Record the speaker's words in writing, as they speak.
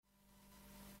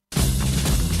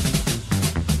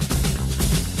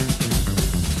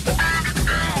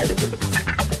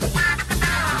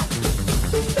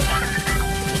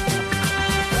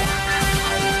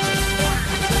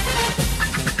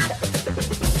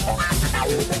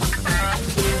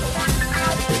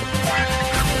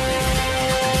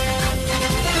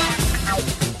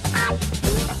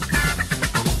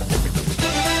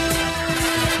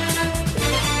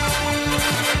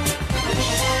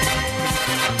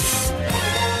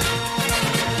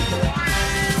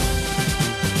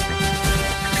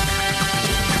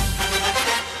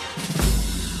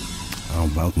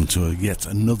welcome to yet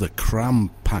another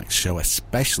cram-packed show,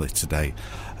 especially today,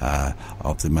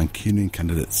 of the Mancunian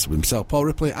candidates with himself, Paul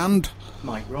Ripley, and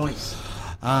Mike Royce.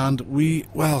 And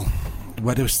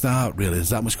where do we start, really?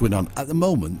 There's that much going on. At the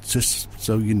moment, just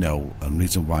so you know, and the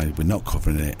reason why we're not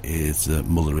covering it is the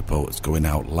Mueller report is going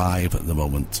out live at the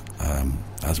moment,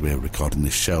 as we're recording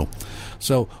this show.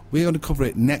 So we're going to cover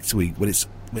it next week when it's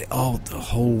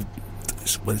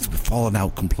fallen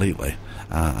out completely,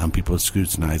 and people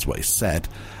scrutinise what he said,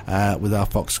 with our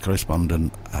Fox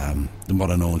correspondent, the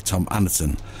one and only Tom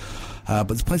Anderson. But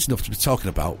there's plenty enough to be talking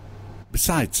about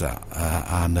besides that,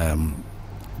 and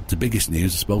the biggest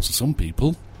news, I suppose, to some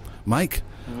people, Mike.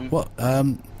 What?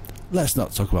 Let's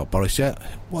not talk about Boris yet.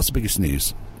 What's the biggest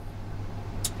news?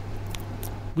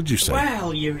 Would you say?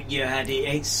 Well, you had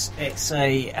it. It's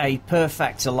a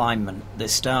perfect alignment. The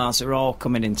stars are all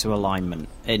coming into alignment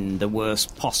in the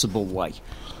worst possible way,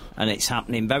 and it's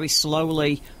happening very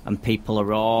slowly. And people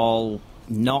are all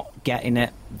not getting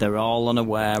it. They're all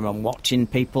unaware. I'm watching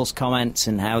people's comments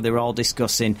and how they're all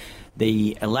discussing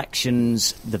the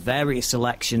elections, the various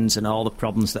elections, and all the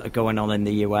problems that are going on in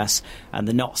the US, and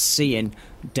they're not seeing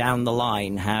down the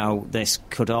line how this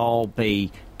could all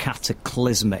be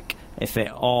cataclysmic if it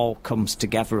all comes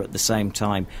together at the same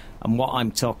time. And what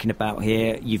I'm talking about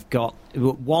here, you've got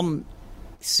one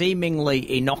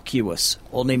seemingly innocuous,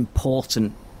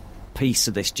 unimportant piece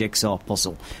of this jigsaw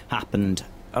puzzle happened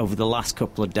over the last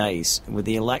couple of days with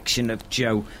the election of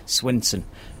Joe Swinson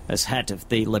as head of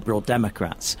the Liberal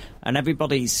Democrats. And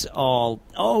everybody's all,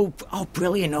 oh,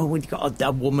 brilliant, we've got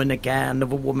a woman again,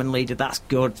 another woman leader, that's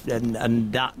good,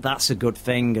 and that's a good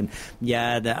thing. And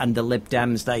and the Lib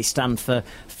Dems, they stand for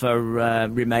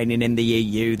remaining in the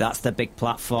EU, that's their big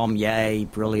platform, yay,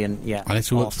 brilliant, yeah. And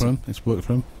it's worked for him,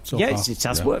 so far. Yes, it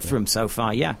has worked for him so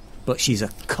far, yeah. But she's a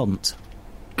cunt.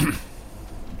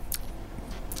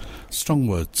 Strong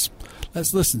words.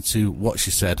 Let's listen to what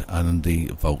she said and the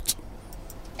vote.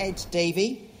 Ed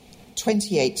Davey,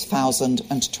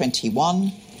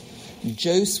 28,021.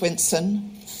 Joe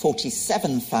Swinson,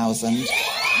 47,900.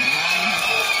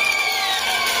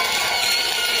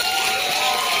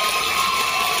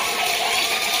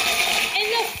 In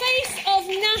the face of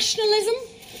nationalism,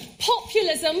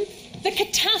 populism, the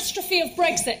catastrophe of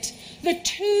Brexit, the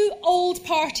two old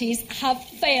parties have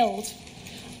failed.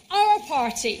 Our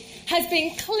party has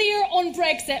been clear on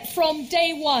Brexit from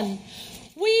day one.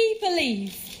 We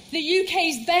believe the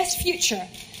UK's best future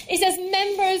is as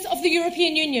members of the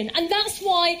European Union, and that's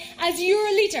why, as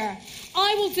your leader,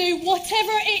 I will do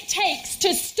whatever it takes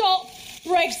to stop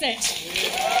Brexit.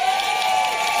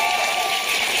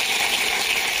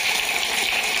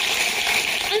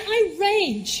 And I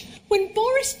rage when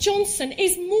Boris Johnson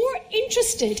is more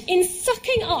interested in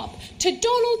sucking up to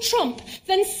Donald Trump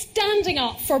than standing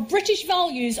up for British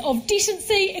values of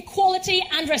decency, equality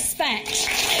and respect.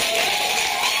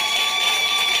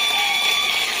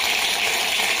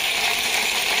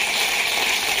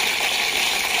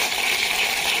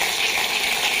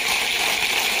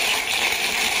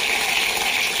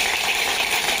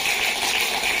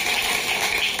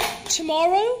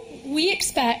 Tomorrow, we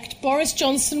expect Boris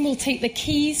Johnson will take the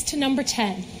keys to number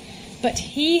 10. But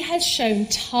he has shown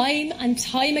time and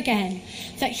time again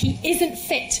that he isn't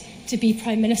fit to be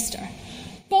Prime Minister.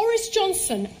 Boris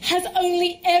Johnson has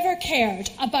only ever cared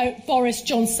about Boris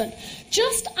Johnson.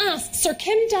 Just ask Sir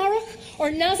Kim Darroch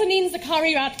or Nazanin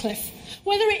Zaghari-Ratcliffe.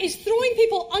 Whether it is throwing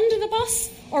people under the bus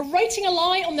or writing a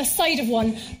lie on the side of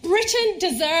one, Britain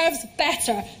deserves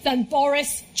better than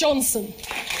Boris Johnson.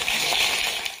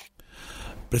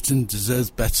 Britain deserves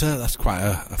better. That's quite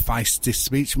a feisty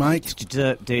speech, Mike.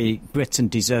 Britain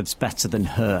deserves better than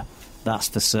her. That's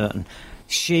for certain.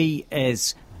 She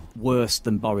is worse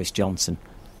than Boris Johnson.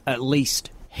 At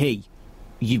least he.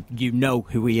 You know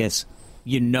who he is.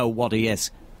 You know what he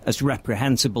is. As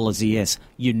reprehensible as he is,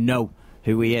 you know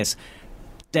who he is.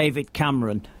 David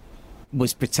Cameron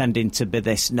was pretending to be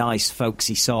this nice,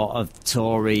 folksy sort of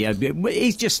Tory.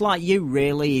 He's just like you,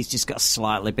 really. He's just got a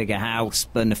slightly bigger house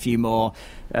and a few more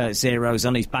zeros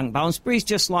on his bank balance, but he's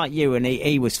just like you, and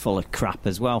he was full of crap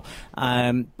as well.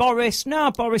 Boris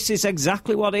is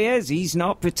exactly what he is. He's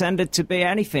not pretended to be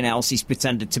anything else. He's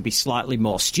pretended to be slightly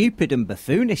more stupid and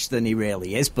buffoonish than he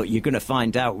really is, but you're going to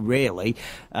find out really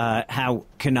how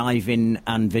conniving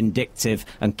and vindictive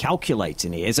and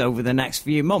calculating he is over the next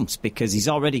few months, because he's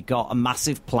already got a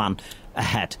massive plan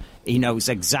ahead. He knows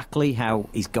exactly how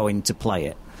he's going to play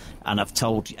it. And I've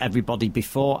told everybody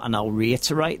before, and I'll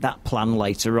reiterate that plan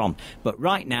later on. But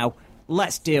right now,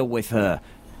 let's deal with her.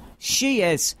 She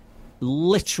is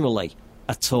literally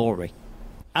a Tory.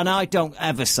 And I don't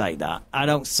ever say that. I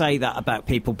don't say that about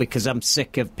people because I'm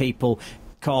sick of people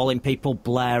calling people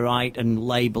Blairite and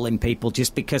labelling people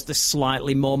just because they're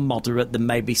slightly more moderate than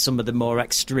maybe some of the more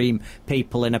extreme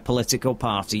people in a political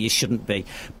party. You shouldn't be.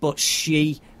 But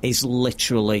she is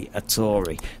literally a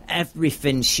Tory.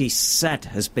 Everything she said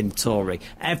has been Tory.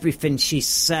 Everything she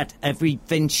said,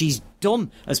 everything she's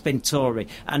done has been Tory.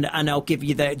 And I'll give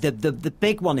you the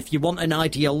big one. If you want an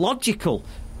ideological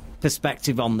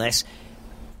perspective on this,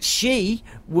 she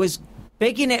was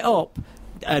bigging it up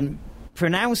and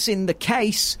pronouncing the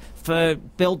case for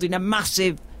building a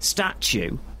massive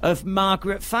statue of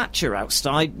Margaret Thatcher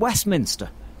outside Westminster.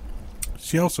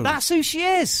 She also... That's who she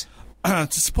is. To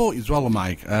support you as well,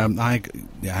 Mike,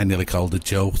 I nearly called her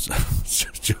Joe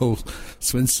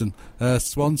Swanson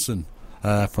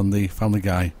from the Family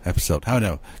Guy episode. How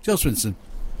no? Joe Swanson.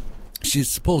 She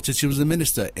was a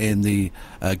minister in the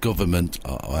government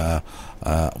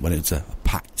when it was a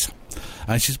pact.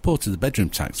 And she supported the bedroom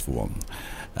tax, for one.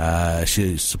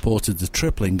 She supported the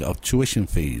tripling of tuition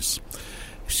fees.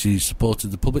 She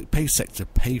supported the public pay sector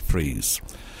pay freeze.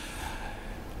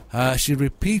 She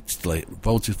repeatedly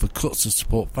voted for cuts to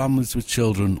support families with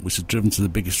children, which have driven to the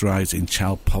biggest rise in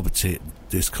child poverty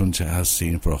this country has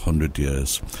seen for 100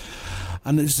 years.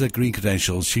 And this is her green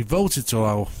credentials. She voted to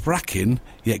allow fracking,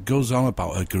 yet goes on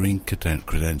about her green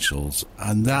credentials.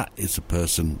 And that is a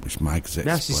person which Mike is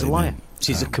explaining. No, she's a liar.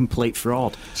 She's a complete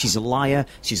fraud. She's a liar.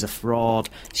 She's a fraud.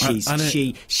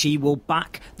 She will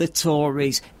back the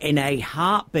Tories in a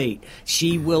heartbeat.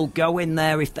 She will go in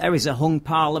there if there is a hung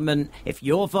parliament. If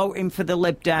you're voting for the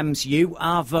Lib Dems, you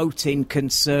are voting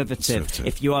Conservative.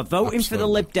 If you are voting for the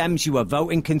Lib Dems, you are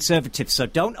voting Conservative. So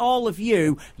don't all of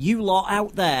you lot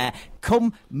out there,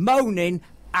 come moaning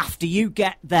after you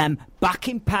get them back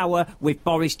in power with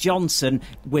Boris Johnson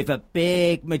with a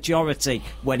big majority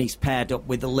when he's paired up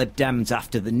with the Lib Dems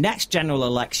after the next general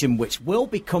election, which will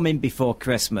be coming before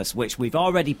Christmas, which we've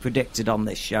already predicted on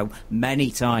this show many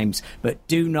times. But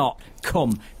do not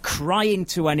come crying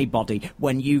to anybody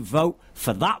when you vote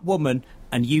for that woman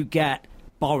and you get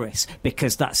Boris,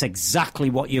 because that's exactly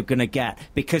what you're going to get.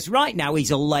 Because right now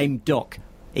he's a lame duck.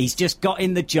 He's just got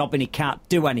in the job and he can't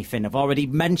do anything. I've already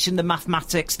mentioned the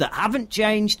mathematics that haven't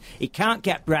changed. He can't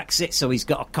get Brexit, so he's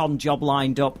got a con job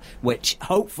lined up, which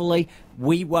hopefully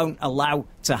we won't allow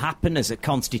to happen as a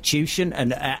constitution.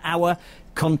 And our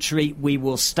country, we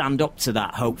will stand up to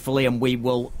that, hopefully, and we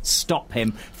will stop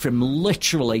him from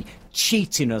literally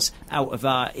cheating us out of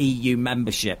our EU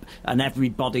membership and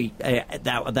everybody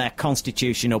out of their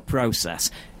constitutional process.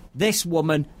 This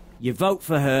woman, you vote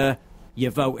for her,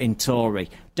 you're voting Tory.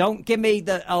 Don't give me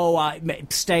the,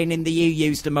 staying in the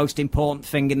EU is the most important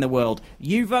thing in the world.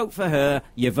 You vote for her,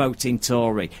 you're voting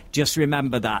Tory. Just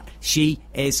remember that. She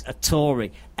is a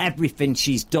Tory. Everything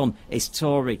she's done is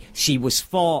Tory. She was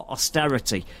for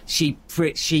austerity. She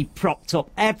propped up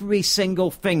every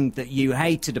single thing that you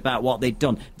hated about what they'd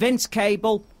done. Vince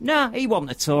Cable, he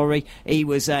wasn't a Tory. He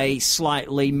was a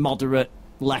slightly moderate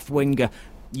left-winger.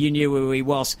 You knew who he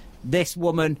was. This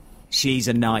woman, she's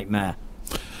a nightmare.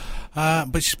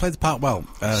 But she's played the part well.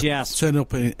 She has. Turn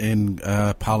up in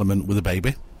Parliament with a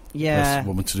baby. Yeah, First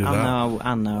woman to do that.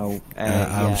 I know.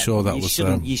 I'm sure that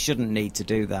you shouldn't need to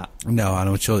do that. No,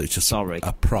 I'm sure it's just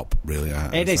a prop, really.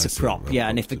 It is a prop,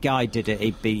 and if the guy did it,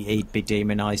 he'd be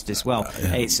demonised as well.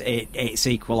 It's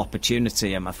equal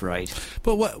opportunity, I'm afraid.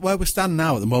 But where we stand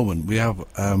now at the moment, we have,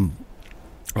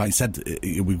 like you said,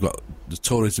 we've got the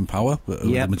Tories in power, but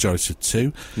the majority of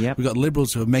two. Yep. We've got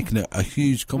Liberals who are making a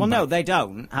huge comeback. Well, no, they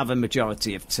don't have a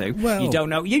majority of two. Well, you don't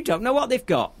know what they've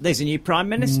got. There's a new Prime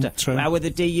Minister. True. How are the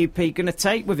DUP going to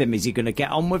take with him? Is he going to get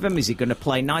on with him? Is he going to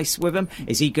play nice with him?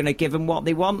 Is he going to give them what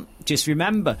they want? Just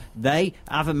remember, they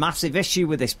have a massive issue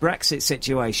with this Brexit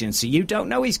situation, so you don't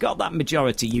know he's got that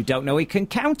majority. You don't know he can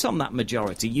count on that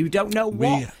majority. You don't know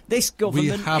what this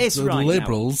government is right now. We have the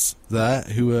Liberals there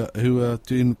who are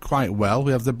doing quite well.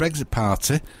 We have the Brexit Party.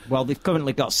 Well, they've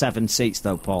currently got 7 seats,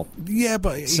 though, Paul. Yeah,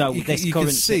 but so this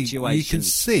current situation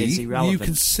is irrelevant. You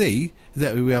can see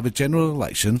that we have a general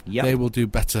election. Yep. They will do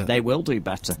better. They will do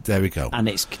better. There we go. And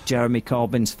it's Jeremy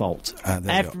Corbyn's fault.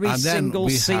 Every single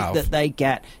seat that they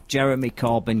get, Jeremy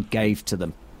Corbyn gave to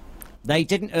them. They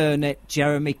didn't earn it.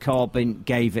 Jeremy Corbyn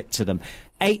gave it to them.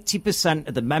 80%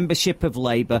 of the membership of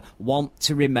Labour want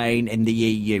to remain in the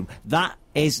EU. That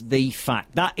is the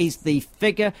fact. That is the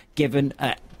figure given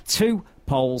at 2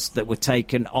 polls that were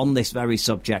taken on this very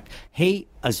subject. He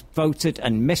has voted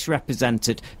and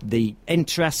misrepresented the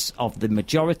interests of the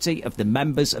majority of the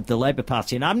members of the Labour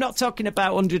Party. And I'm not talking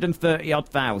about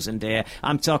 130,000 here.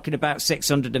 I'm talking about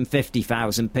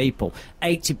 650,000 people,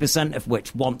 80% of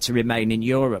which want to remain in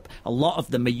Europe. A lot of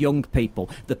them are young people,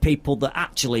 the people that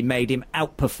actually made him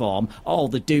outperform all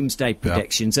the doomsday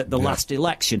predictions at the last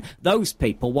election. Those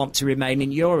people want to remain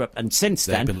in Europe. And since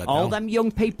then, all them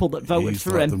young people that voted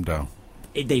for him...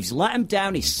 He's let them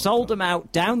down, he's sold them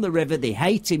out down the river, they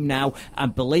hate him now,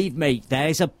 and believe me,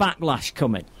 there's a backlash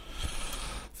coming.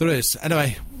 There is.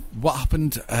 Anyway, what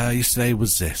happened yesterday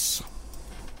was this.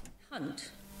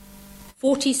 Hunt,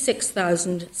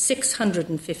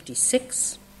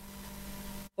 46,656.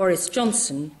 Boris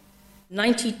Johnson,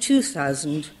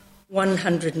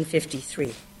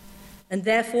 92,153. And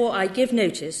therefore I give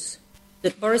notice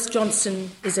that Boris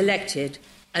Johnson is elected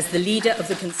as the leader of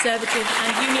the Conservative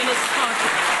and Unionist Party.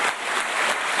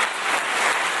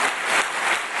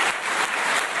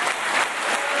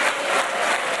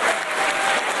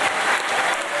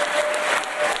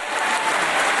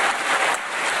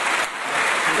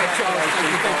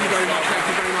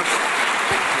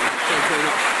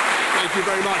 Thank you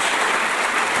very much.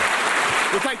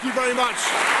 Well, thank you very much.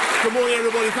 Good morning,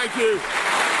 everybody. Thank you.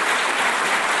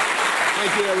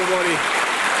 Thank you, everybody.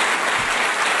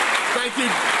 Thank you,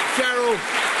 Cheryl.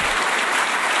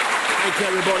 Thank you,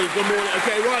 everybody. Good morning.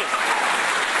 Okay, right.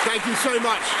 Thank you so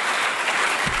much.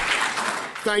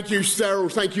 Thank you, Cheryl.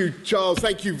 Thank you, Charles.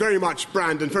 Thank you very much,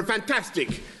 Brandon, for a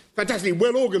fantastically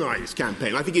well-organised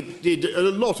campaign. I think it did a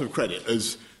lot of credit,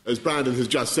 as Brandon has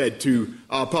just said, to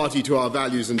our party, to our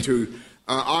values and to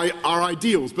our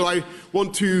ideals. But I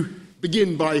want to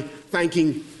begin by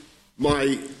thanking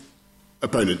my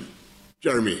opponent,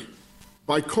 Jeremy.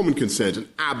 By common consent, an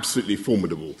absolutely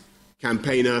formidable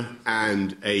campaigner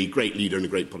and a great leader and a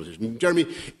great politician. Jeremy,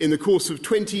 in the course of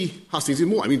 20 hustings,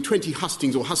 20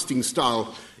 hustings or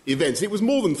husting-style events, it was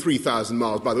more than 3,000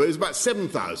 miles, by the way, it was about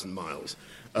 7,000 miles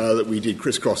that we did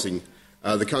crisscrossing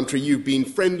the country. You've been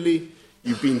friendly,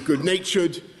 you've been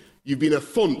good-natured, you've been a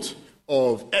font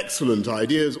of excellent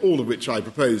ideas, all of which I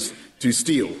propose to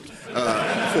steal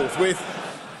forthwith.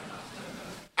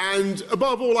 And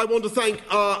above all, I want to thank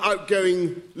our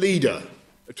outgoing leader,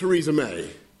 Theresa May,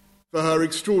 for her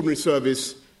extraordinary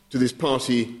service to this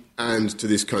party and to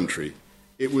this country.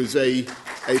 It was a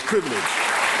privilege.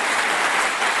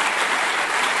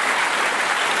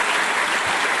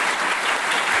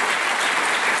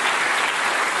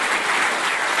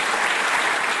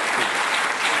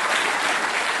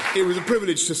 It was a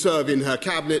privilege to serve in her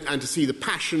cabinet and to see the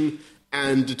passion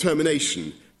and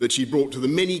determination that she brought to the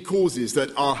many causes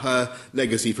that are her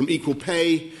legacy, from equal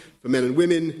pay for men and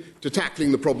women to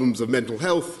tackling the problems of mental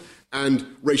health and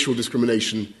racial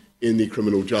discrimination in the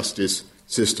criminal justice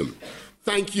system.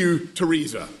 Thank you,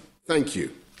 Theresa. Thank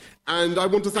you. And I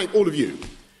want to thank all of you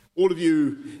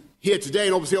here today,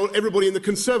 and obviously everybody in the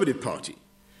Conservative Party,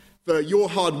 for your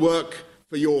hard work,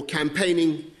 for your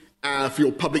campaigning, for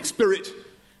your public spirit,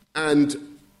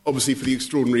 and obviously for the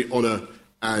extraordinary honour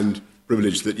and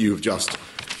privilege that you have just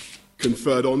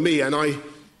conferred on me. And I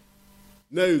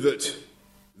know that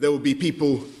there will be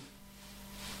people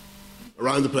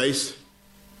around the place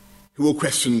who will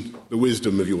question the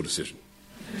wisdom of your decision.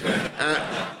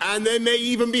 And there may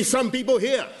even be some people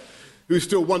here who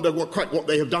still wonder what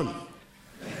they have done.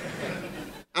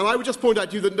 And I would just point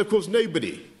out to you that, of course, no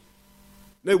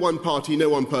one party, no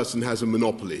one person has a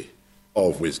monopoly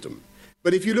of wisdom.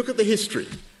 But if you look at the history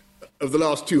of the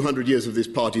last 200 years of this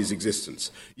party's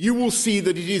existence, you will see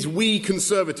that it is we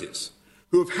Conservatives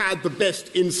who have had the best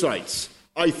insights,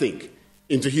 I think,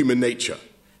 into human nature,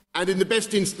 and in the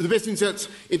best insights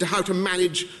into how to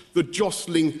manage the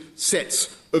jostling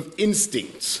sets of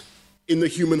instincts in the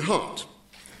human heart.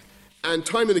 And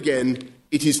time and again,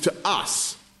 it is to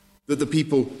us that the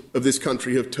people of this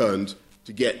country have turned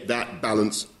to get that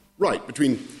balance right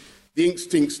between the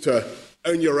instincts to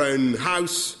own your own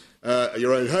house,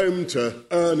 your own home, to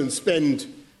earn and spend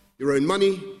your own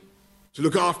money, to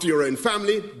look after your own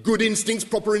family, good instincts,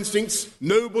 proper instincts,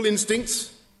 noble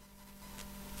instincts,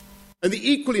 and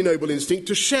the equally noble instinct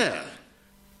to share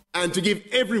and to give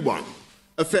everyone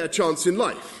a fair chance in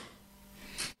life,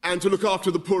 and to look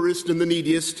after the poorest and the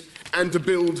neediest, and to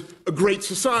build a great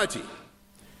society.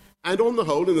 And on the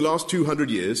whole, in the last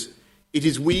 200 years, it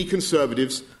is we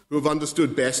Conservatives who have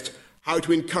understood best how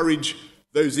to encourage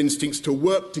those instincts to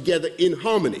work together in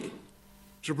harmony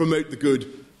to promote the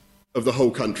good of the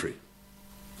whole country.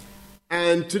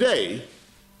 And today,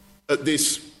 at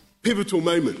this pivotal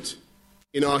moment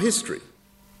in our history,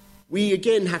 we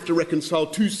again have to reconcile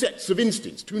two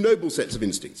noble sets of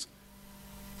instincts,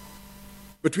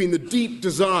 between the deep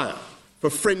desire for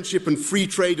friendship and free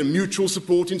trade and mutual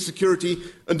support in security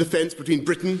and defence between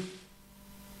Britain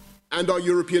and our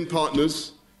European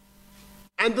partners,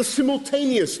 and the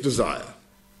simultaneous desire,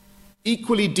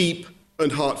 equally deep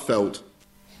and heartfelt,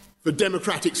 for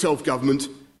democratic self-government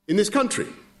in this country.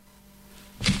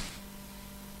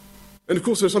 And of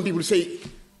course there are some people who say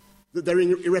that they're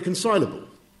irreconcilable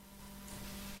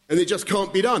and it just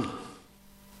can't be done.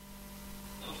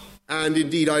 And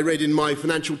indeed I read in my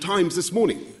Financial Times this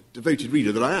morning, devoted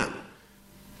reader that I am,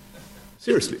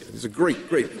 seriously, it's a great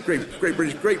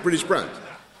British brand.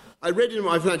 I read in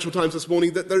my Financial Times this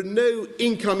morning that no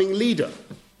incoming leader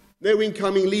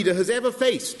has ever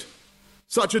faced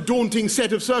such a daunting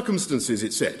set of circumstances,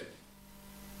 it said.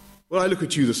 Well, I look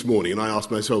at you this morning and I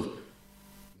ask myself,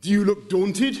 do you look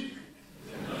daunted?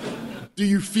 Do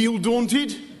you feel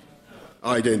daunted?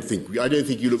 I don't think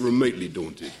you look remotely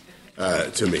daunted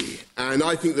to me. And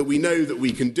I think that we know that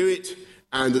we can do it,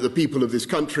 and that the people of this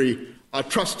country are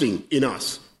trusting in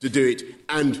us to do it,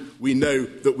 and we know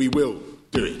that we will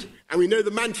do it. And we know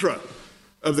the mantra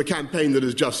of the campaign that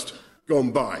has just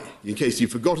gone by. In case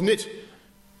you've forgotten it,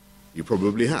 you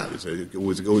probably have. It's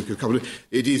always a couple of.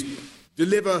 It is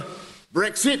deliver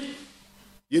Brexit,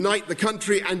 unite the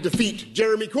country, and defeat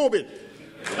Jeremy Corbyn.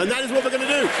 And that is what we're going to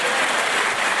do.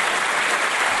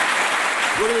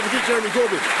 We're going to defeat Jeremy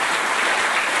Corbyn.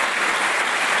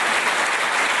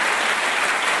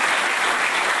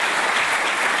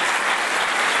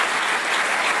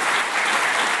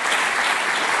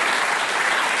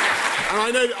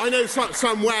 And I know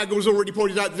some wag has already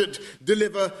pointed out that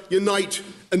deliver, unite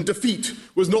and defeat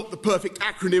was not the perfect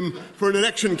acronym for an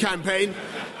election campaign,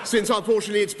 since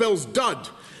unfortunately it spells dud.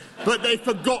 But they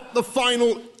forgot the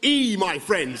final E, my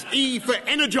friends. E for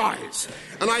energise.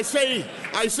 And I say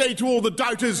to all the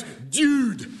doubters,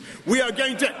 dude, we are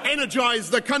going to energise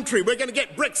the country. We're going to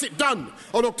get Brexit done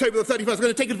on October the 31st. We're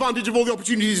going to take advantage of all the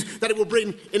opportunities that it will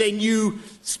bring in a new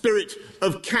spirit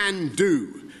of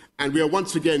can-do. And we are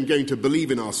once again going to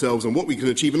believe in ourselves and what we can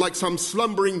achieve. And like some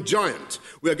slumbering giant,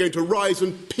 we are going to rise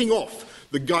and ping off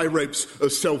the guy ropes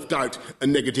of self-doubt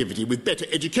and negativity. With better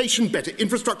education, better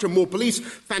infrastructure, more police,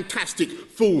 fantastic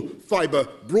full-fibre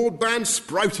broadband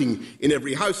sprouting in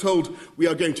every household, we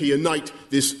are going to unite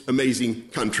this amazing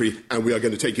country, and we are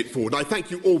going to take it forward. I thank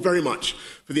you all very much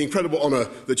for the incredible honour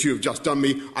that you have just done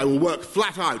me. I will work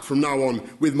flat out from now on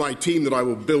with my team that I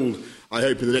will build, I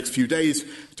hope, in the next few days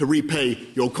to repay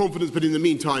your confidence. But in the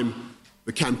meantime,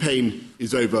 the campaign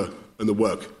is over and the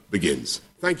work begins.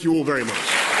 Thank you all very much.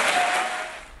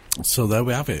 So there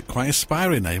we have it. Quite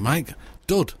inspiring, eh, Mike?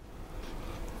 Dud.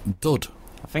 I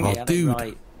think he had it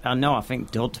right. No, I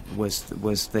think Dud was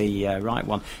the right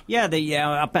one. Yeah,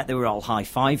 I bet they were all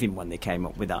high-fiving when they came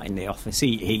up with that in the office.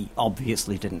 He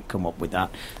obviously didn't come up with that,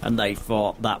 and they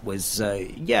thought that was, a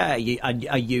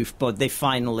youth, but they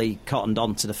finally cottoned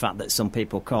on to the fact that some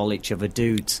people call each other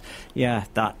dudes. Yeah,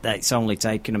 that it's only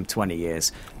taken them 20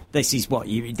 years. This is what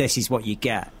you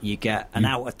get. You get an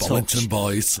out of touch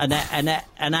boys, an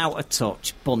out of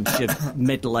touch bunch of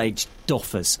middle-aged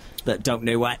duffers that don't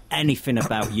know anything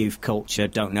about youth culture,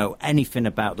 don't know anything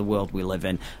about the world we live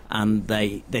in, and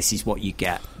this is what you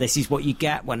get. This is what you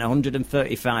get when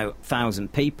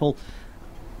 130,000 people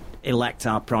elect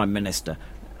our Prime Minister.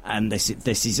 And this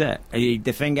is it. The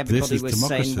thing everybody was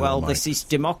saying, well, this is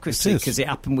democracy because it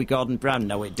happened with Gordon Brown.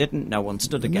 No, it didn't. No one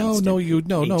stood against him.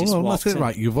 Let's get it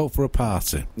right. You vote for a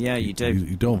party. Yeah, you do.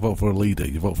 You don't vote for a leader.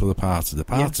 You vote for the party. The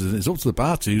party, it's up to the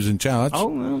party who's in charge. Oh,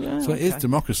 well, yeah. So it is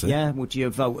democracy. Yeah, would you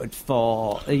have voted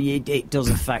for... It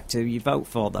does affect who you vote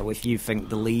for, though, if you think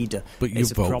the leader but you is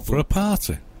a problem. vote for a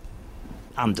party.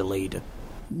 And a leader.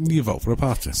 You vote for a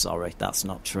party. Sorry, that's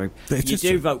not true. You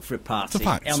do vote for a party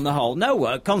on the whole.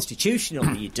 No,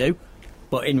 constitutionally you do,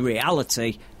 but in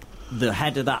reality, the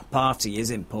head of that party is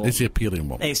important. It's the appealing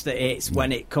one. It's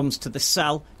when it comes to the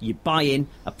sell, you buy in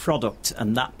a product,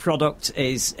 and that product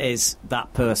is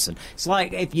that person. It's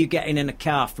like if you're getting in a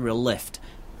car for a lift.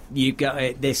 You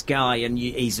got this guy, and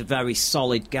he's a very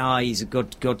solid guy. He's a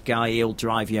good guy. He'll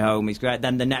drive you home. He's great.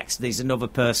 Then there's another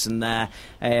person there,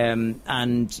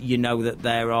 and you know that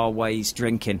they're always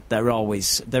drinking. They're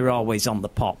always on the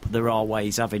pop. They're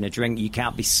always having a drink. You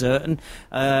can't be certain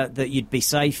that you'd be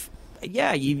safe.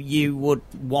 Yeah, you would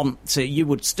want to. You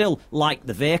would still like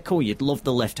the vehicle. You'd love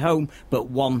the lift home, but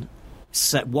one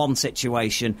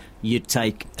situation you'd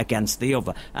take against the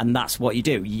other, and that's what you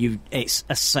do. It's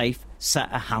a safe,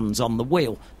 set of hands on the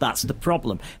wheel. That's the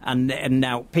problem. And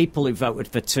now people who voted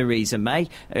for Theresa May,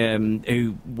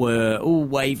 who were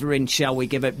wavering, shall we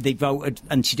give it? They voted,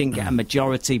 and she didn't get a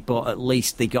majority, but at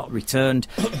least they got returned.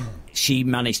 She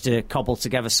managed to cobble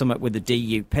together something with the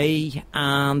DUP,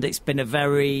 and it's been a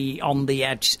very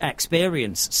on-the-edge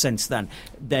experience since then.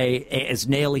 It has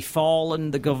nearly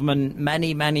fallen, the government,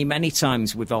 many, many, many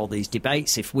times with all these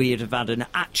debates. If we had had an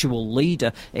actual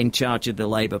leader in charge of the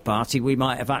Labour Party, we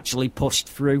might have actually pushed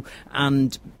through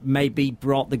and maybe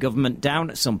brought the government down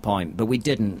at some point, but we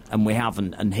didn't, and we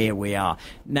haven't, and here we are.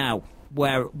 Now,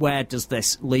 where does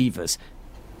this leave us?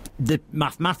 The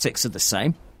mathematics are the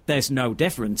same. There's no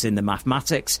difference in the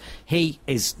mathematics. He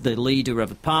is the leader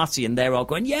of a party, and they're all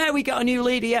going, yeah, we got a new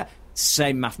leader, yeah.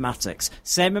 Same mathematics.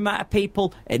 Same amount of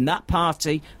people in that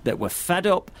party that were fed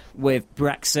up with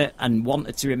Brexit and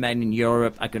wanted to remain in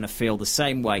Europe are going to feel the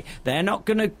same way. They're not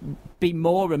going to be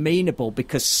more amenable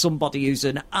because somebody who's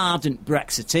an ardent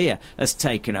Brexiteer has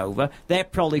taken over. They're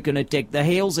probably going to dig their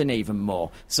heels in even more.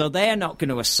 So they're not going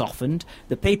to have softened.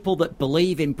 The people that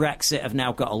believe in Brexit have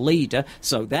now got a leader,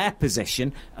 so their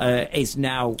position is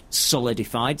now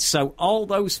solidified. So all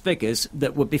those figures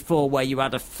that were before, where you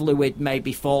had a fluid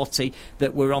maybe 40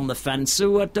 that were on the fence,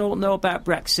 I don't know about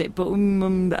Brexit, but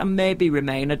maybe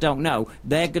Remain, I don't know.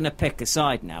 They're going to pick a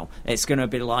side now. It's going to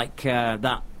be like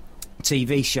that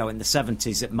TV show in the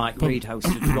 70s that Mike Reid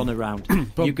hosted, Run Around.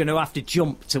 You're going to have to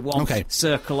jump to one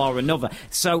circle or another.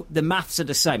 So the maths are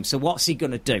the same. So what's he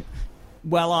going to do?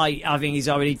 Well, I think he's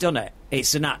already done it.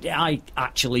 I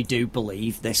actually do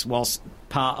believe this was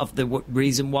part of the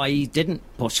reason why he didn't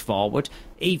push forward.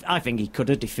 I think he could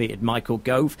have defeated Michael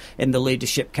Gove in the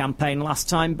leadership campaign last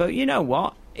time, but you know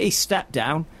what? He stepped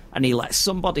down and he let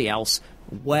somebody else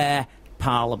wear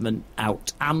Parliament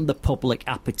out and the public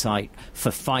appetite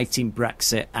for fighting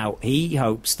Brexit out. He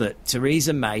hopes that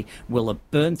Theresa May will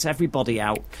have burnt everybody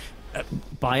out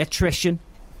by attrition,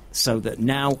 so that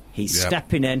now he's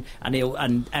stepping in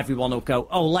and everyone will go,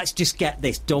 oh, let's just get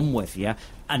this done with, yeah?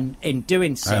 And in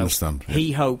doing so,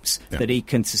 he hopes that he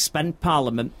can suspend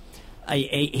Parliament.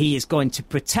 He is going to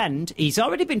pretend, he's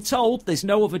already been told there's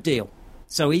no other deal.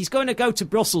 So he's going to go to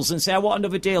Brussels and say, I want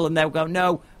another deal, and they'll go,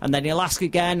 no, and then he'll ask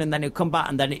again, and then he'll come back,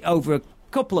 and then over a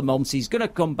couple of months he's going to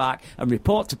come back and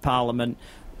report to Parliament.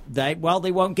 They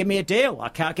won't give me a deal. I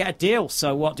can't get a deal.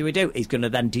 So what do we do? He's going to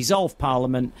then dissolve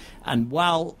Parliament, and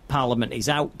while Parliament is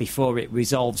out before it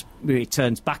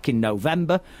returns back in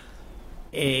November,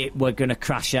 we're going to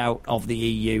crash out of the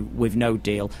EU with no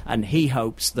deal. And he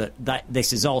hopes that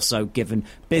this has also given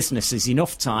businesses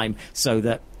enough time so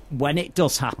that when it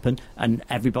does happen and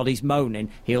everybody's moaning,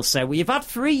 he'll say, well, you've had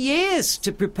 3 years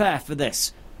to prepare for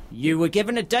this. You were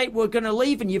given a date, we're going to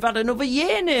leave, and you've had another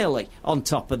year nearly on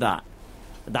top of that.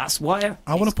 That's why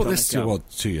I want to put this to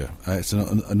you. It's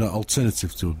an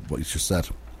alternative to what you just said.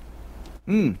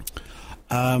 Well,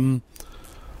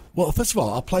 first of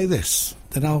all, I'll play this.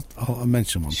 Then I'll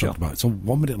mention what I'm talking about. It's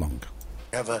 1 minute long.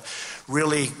 We have a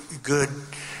really good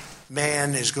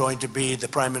man is going to be the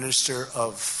Prime Minister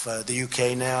of the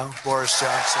UK now, Boris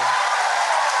Johnson.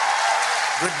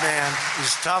 Good man.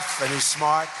 He's tough and he's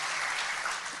smart.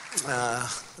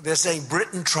 They're saying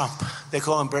Britain Trump. They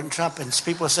call him Britain Trump, and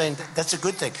people are saying that's a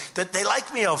good thing. That they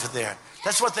like me over there.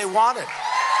 That's what they wanted.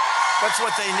 That's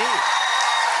what they need.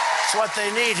 That's what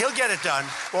they need. He'll get it done.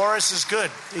 Boris is good.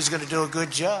 He's going to do a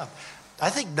good job. I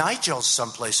think Nigel's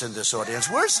someplace in this audience.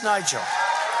 Where's Nigel?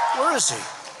 Where is he?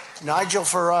 Nigel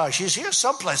Farage. He's here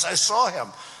someplace. I saw him.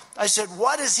 I said,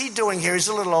 what is he doing here? He's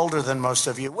a little older than most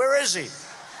of you. Where is he?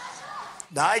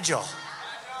 Nigel.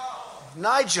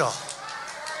 Nigel.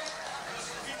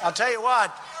 I'll tell you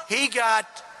what, he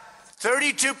got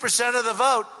 32% of the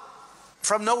vote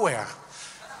from nowhere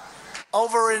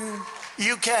over in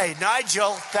UK.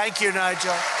 Nigel, thank you,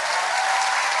 Nigel.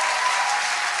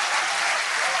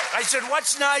 I said,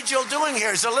 what's Nigel doing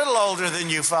here? He's a little older than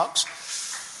you folks,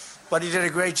 but he did a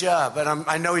great job. And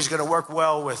I know he's going to work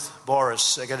well with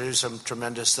Boris. They're going to do some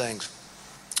tremendous things.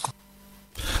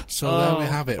 So there we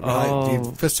have it, right?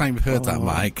 The first time you've heard that,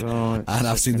 Mike, God, and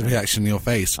I've seen the reaction in your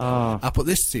face. I put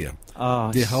this to you.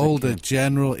 They hold a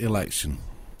general election.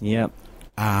 Yep.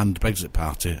 And the Brexit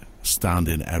Party stand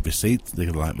in every seat.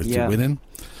 They're likely to win in.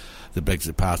 The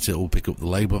Brexit Party will pick up the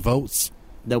Labour votes.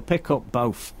 They'll pick up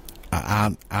both.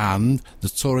 And the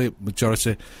Tory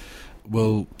majority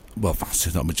will... Well,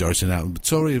 that's not majority now. The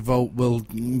Tory vote will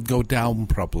go down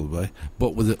probably,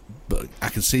 but but I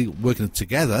can see working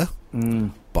together,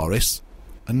 Boris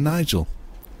and Nigel,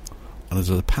 and there's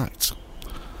a pact.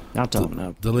 I don't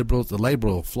know. The Labour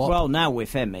will flop. Well, now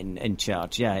with him in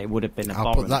charge, yeah, it would have been I'll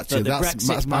abhorrent. put that to you.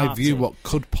 That's my view. What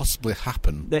could possibly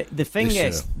happen? The thing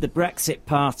is, the Brexit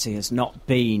Party has not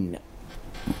been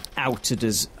outed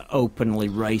as openly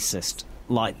racist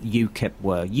like UKIP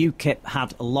were. UKIP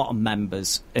had a lot of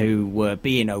members who were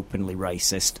being openly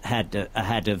racist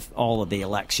ahead of all of the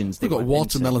elections. We've got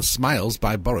Watermelon Smiles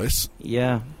by Boris.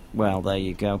 Yeah, well, there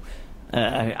you go.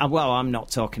 Well, I'm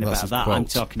not talking about that. I'm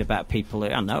talking about people who...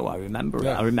 I know, I remember it.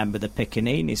 I remember the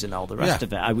Piccaninnies and all the rest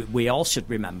of it. We all should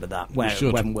remember that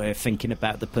when we're thinking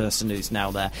about the person who's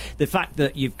now there. The fact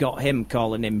that you've got him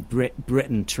calling him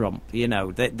Britain Trump,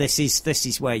 this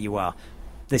is where you are.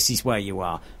 This is where you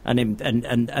are. And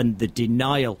the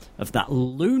denial of that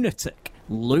lunatic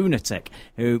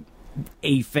who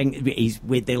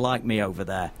they like me over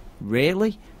there.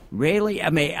 Really? Really? I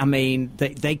mean,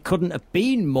 they couldn't have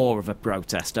been more of a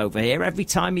protest over here every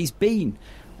time he's been,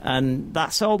 and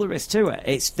that's all there is to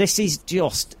it. This is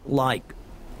just like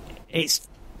it's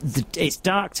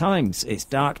dark times. It's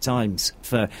dark times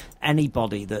for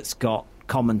anybody that's got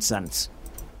common sense.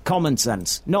 Common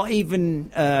sense, not even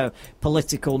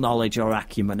political knowledge or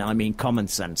acumen. I mean, common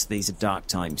sense. These are dark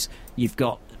times. You've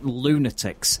got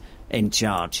lunatics in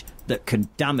charge that can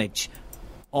damage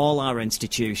all our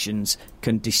institutions,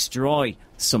 can destroy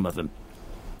some of them.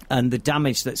 And the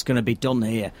damage that's going to be done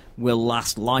here will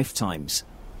last lifetimes.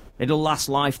 It'll last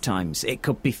lifetimes. It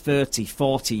could be 30,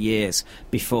 40 years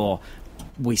before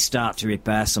we start to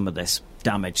repair some of this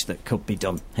damage that could be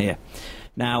done here.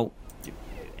 Now,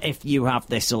 if you have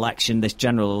this election, this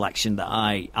general election that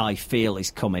I feel is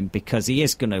coming, because he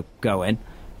is going to go in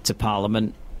to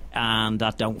Parliament, and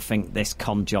I don't think this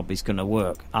con job is going to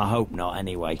work. I hope not,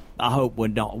 anyway. I hope we're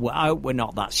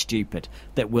not that stupid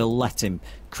that we'll let him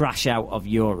crash out of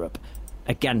Europe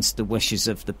against the wishes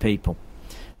of the people.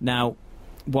 Now,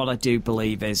 what I do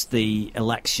believe is the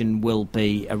election will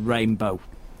be a rainbow.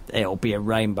 It'll be a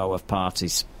rainbow of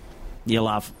parties. You'll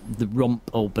have the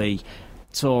rump will be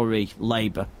Tory,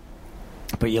 Labour,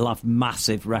 but you'll have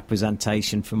massive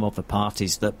representation from other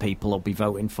parties that people will be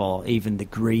voting for. Even the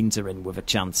Greens are in with a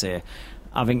chance here.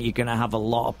 I think you're going to have a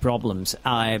lot of problems.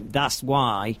 That's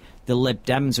why the Lib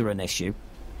Dems are an issue.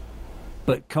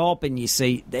 But Corbyn, you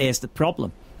see, here's the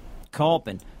problem.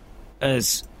 Corbyn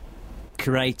has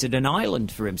created an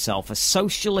island for himself, a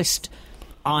socialist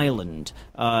island.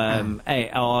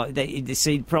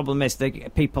 See, the problem is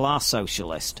that people are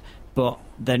socialist, but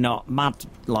they're not mad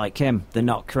like him. They're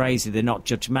not crazy. They're not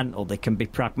judgmental. They can be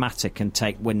pragmatic and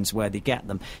take wins where they get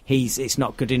them. It's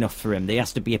not good enough for him. There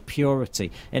has to be a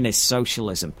purity in his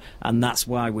socialism, and that's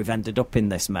why we've ended up in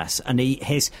this mess. And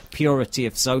his purity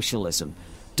of socialism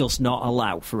does not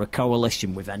allow for a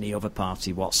coalition with any other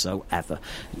party whatsoever.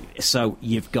 So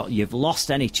you've lost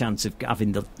any chance of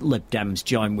having the Lib Dems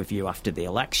join with you after the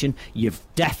election. You've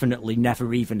definitely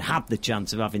never even had the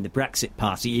chance of having the Brexit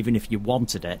Party, even if you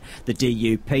wanted it. The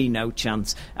DUP, no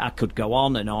chance. I could go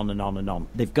on and on and on and on.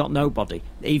 They've got nobody.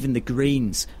 Even the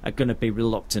Greens are going to be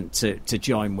reluctant to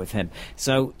join with him.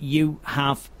 So you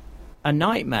have a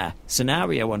nightmare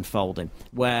scenario unfolding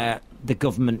where the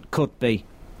government could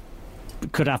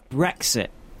have Brexit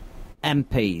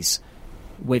MPs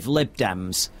with Lib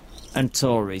Dems and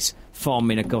Tories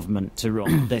forming a government to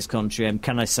run this country. And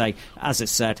can I say, as I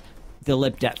said, the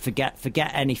Lib Dem,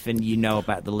 forget anything you know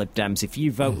about the Lib Dems. If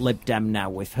you vote Lib Dem now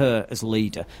with her as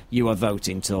leader, you are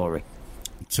voting Tory.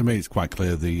 To me, it's quite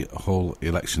clear the whole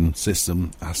election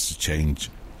system has to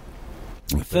change.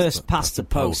 First past the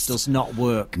post does not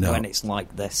work when it's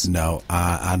like this. No,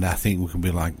 and I think we can be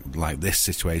like this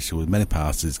situation with many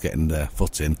parties getting their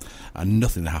foot in and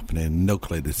nothing happening, no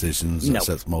clear decisions. No,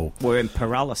 more we're in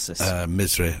paralysis,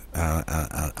 misery,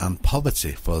 and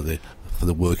poverty for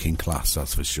the working class.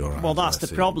 That's for sure. Well, that's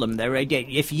the problem there.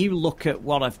 If you look at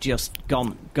what I've just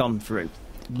gone through,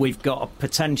 we've got a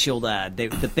potential there.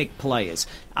 The big players.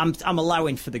 I'm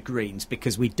allowing for the Greens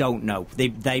because we don't know.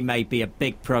 They may be a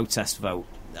big protest vote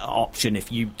option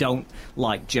if you don't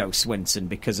like Joe Swinson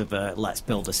because of let's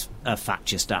build a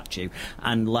Thatcher statue,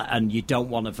 and you don't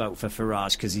want to vote for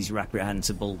Farage because he's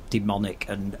reprehensible, demonic,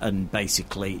 and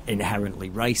basically inherently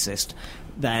racist.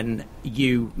 Then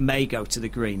you may go to the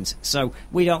Greens. So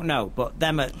we don't know, but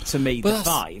them are, to me, the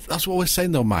five. That's what we're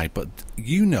saying, though, Mike. But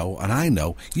you know, and I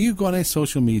know, you go on any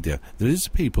social media, there is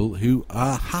people who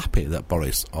are happy that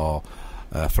Boris or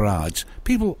Farage,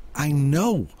 people I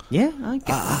know. Yeah, I get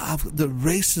that. The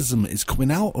racism is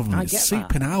coming out of them. It's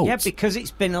seeping out. Yeah, because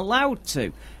it's been allowed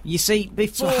to. You see,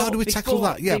 before... So how do we tackle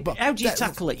that? Yeah, but how do you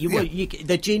tackle it?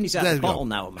 The genie's out of the bottle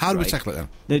now. How do we tackle it then?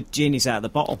 The genie's out of the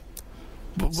bottle.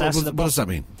 What does that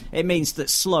mean? It means that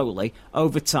slowly,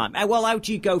 over time... Well, how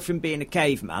do you go from being a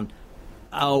caveman...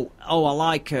 I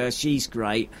like her, she's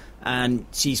great, and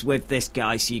she's with this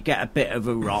guy, so you get a bit of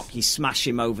a rock, you smash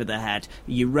him over the head,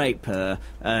 you rape her,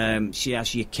 she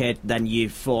has your kid, then you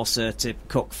force her to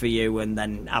cook for you and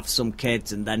then have some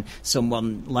kids, and then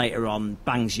someone later on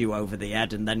bangs you over the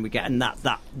head, and then we get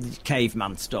that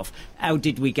caveman stuff. How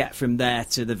did we get from there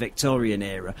to the Victorian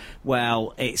era?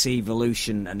 Well, it's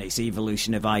evolution, and it's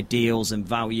evolution of ideals and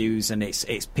values, and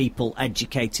it's people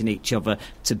educating each other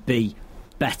to be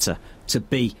better, to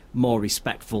be more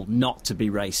respectful, not to be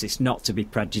racist, not to be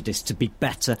prejudiced, to be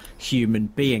better human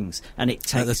beings. And it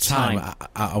takes time. At the time,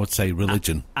 I would say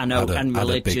religion. And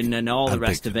religion and all the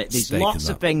rest of it. There's lots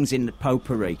of things in the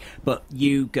potpourri, but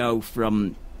you go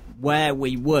from where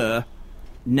we were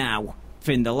now,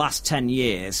 in the last 10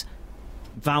 years,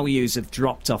 values have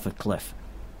dropped off a cliff.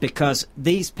 Because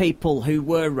these people who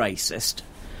were racist,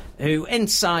 who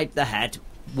inside the head...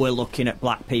 We're looking at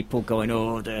black people going,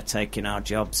 oh, they're taking our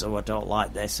jobs, oh, I don't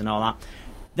like this and all that.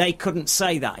 They couldn't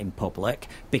say that in public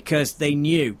because they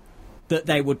knew that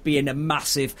they would be in a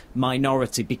massive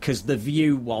minority because the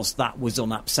view was that was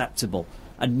unacceptable.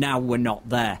 And now we're not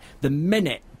there. The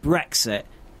minute Brexit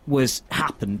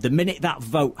happened, the minute that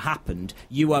vote happened,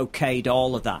 you okayed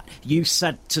all of that. You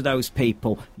said to those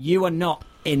people, you are not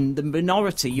in the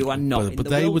minority, you are not in the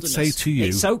they wilderness. Would say to you,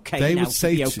 it's okay now to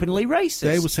be openly racist.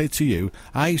 They would say to you,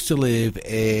 I used to live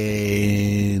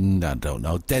in, I don't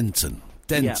know, Denton.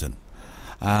 Yeah.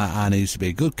 And it used to be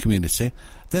a good community.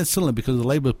 Then suddenly, because of the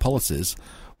Labour policies,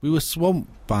 we were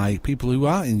swamped by people who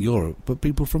aren't in Europe, but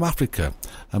people from Africa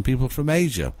and people from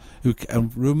Asia,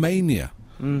 and Romania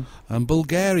and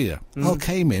Bulgaria all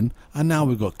came in, and now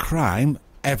we've got crime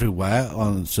everywhere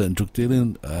on certain drug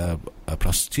dealing,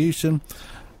 prostitution,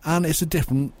 and it's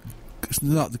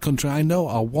not the country I know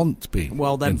or want to be.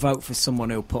 Well, then vote for someone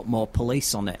who'll put more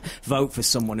police on it. Vote for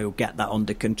someone who'll get that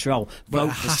under control.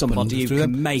 Vote for somebody who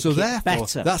can make it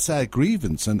better. That's their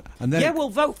grievance. And then, yeah, well,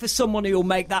 vote for someone who'll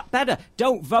make that better.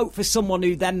 Don't vote for someone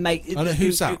who then make... And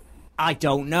who's that? I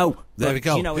don't know. There we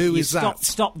go. You know, who is that?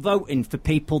 Stop voting for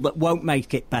people that won't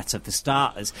make it better, for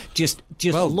starters. Just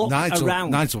look around.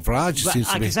 Nigel Farage seems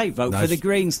to be... I can say vote for the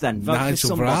Greens then. Vote Nigel for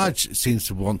somebody. Farage seems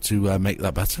to want to make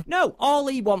that better. No, all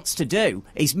he wants to do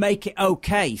is make it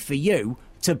okay for you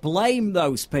to blame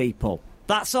those people.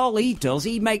 That's all he does.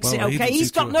 He makes it okay.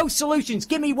 He's got no solutions.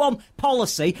 Give me one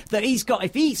policy that he's got.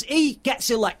 If he gets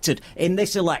elected in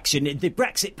this election, the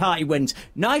Brexit Party wins,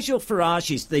 Nigel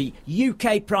Farage is the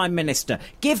UK Prime Minister.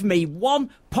 Give me one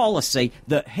policy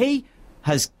that he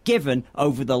has given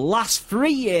over the last 3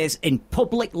 years in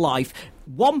public life.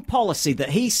 One policy that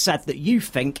he said that you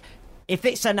think, if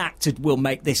it's enacted, will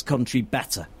make this country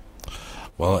better.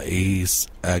 Well, he's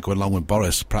going along with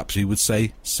Boris. Perhaps he would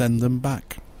say, send them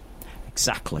back.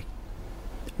 Exactly.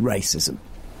 Racism.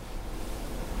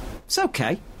 It's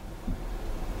okay.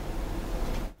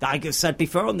 Like I said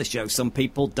before on the show, some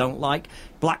people don't like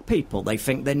black people. They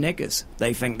think they're niggers.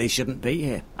 They think they shouldn't be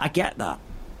here. I get that.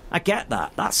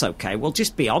 That's okay. Well,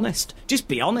 just be honest. Just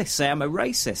be honest. Say I'm a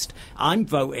racist. I'm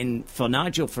voting for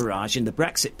Nigel Farage in the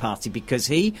Brexit Party because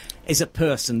he is a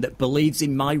person that believes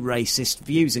in my racist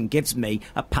views and gives me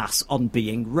a pass on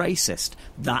being racist.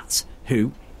 That's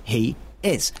who he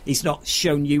is. He's not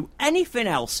shown you anything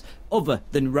else other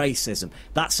than racism.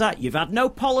 That's that. You've had no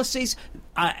policies.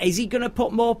 Is he going to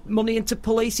put more money into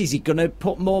police? Is he going to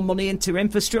put more money into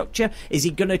infrastructure? Is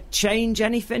he going to change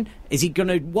anything?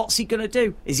 What's he going to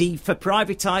do? Is he for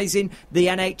privatising the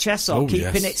NHS or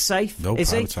keeping it safe? No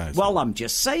privatising. Well, I'm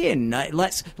just saying,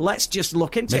 let's just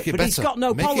look into it. But better. He's got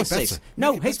no policies.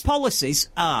 No, his policies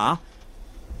are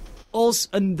us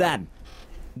and them.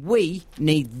 We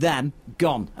need them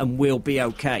gone and we'll be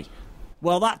okay.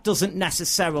 Well, that doesn't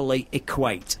necessarily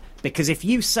equate, because if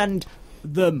you send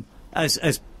them,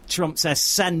 as Trump says,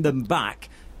 send them back,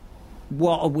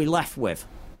 what are we left with?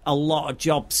 A lot of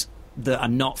jobs that are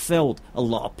not filled, a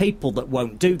lot of people that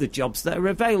won't do the jobs that are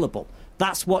available.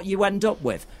 That's what you end up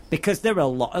with, because there are a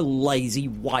lot of lazy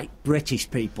white British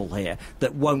people here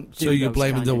that won't do. So you're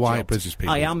blaming the white jobs. British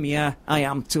people? I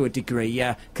am to a degree,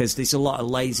 yeah, because there's a lot of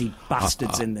lazy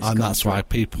bastards in this country. And that's why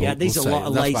people there's a lot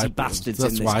of lazy bastards in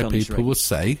this country. That's why people will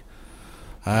say,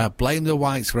 blame the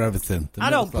whites for everything.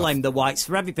 I don't blame the whites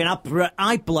for everything.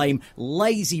 I blame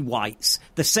lazy whites.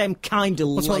 The same kind of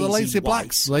lazy whites. What about the lazy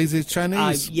blacks? Lazy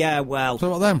Chinese? Yeah, well... What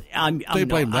about them? Do you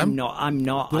blame them? I'm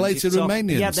not. The lazy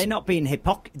Romanians? Yeah, they're not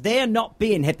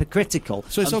being hypocritical.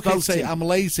 So it's okay to say, I'm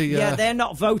lazy. Yeah, they're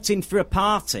not voting for a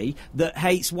party that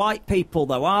hates white people,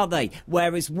 though, are they?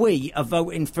 Whereas we are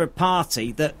voting for a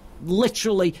party that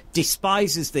literally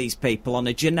despises these people on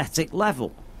a genetic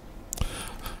level.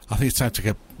 I think it's time to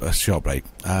get a short break.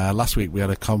 Last week we had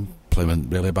a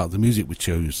compliment really about the music we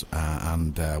choose,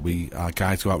 and we are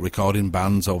guys who out recording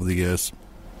bands over the years.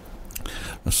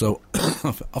 So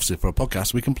obviously for a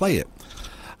podcast we can play it.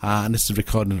 And this is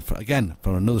recording again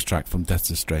for another track from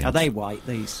Death is Strange. Are they white,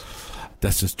 these?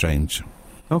 Death is Strange.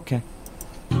 Okay.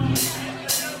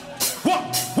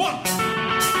 What?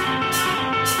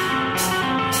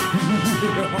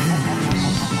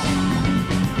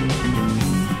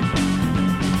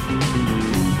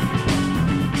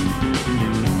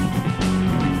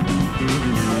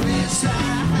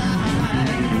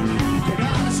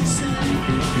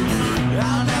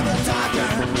 I'll never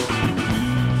darken.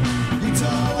 It's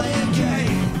all a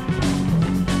game.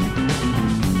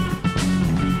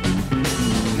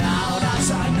 Now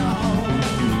that I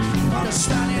know,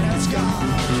 understanding has gone.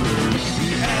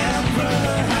 The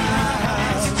emperor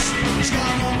has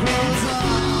got more clothes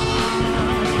on.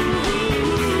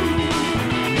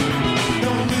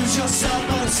 Don't lose yourself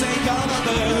for the sake of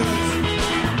others.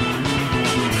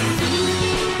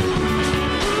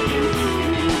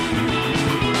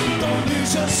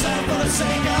 Yourself for the sake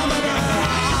of a girl.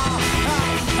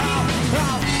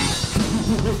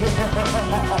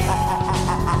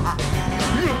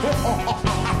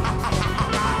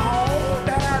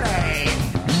 Daddy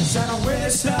said I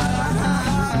wish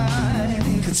that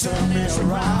I could turn me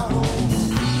around,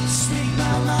 speak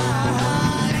my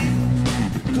mind,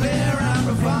 clear and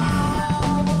profound.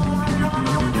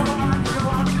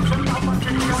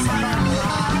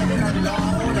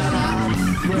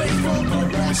 Grateful for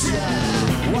rest,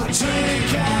 yeah. What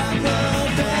drink and the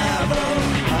devil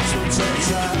has been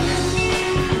taken.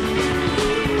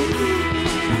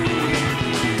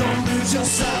 Don't lose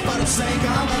yourself for the sake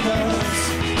of others.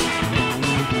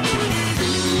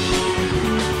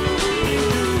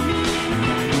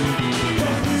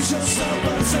 Don't lose yourself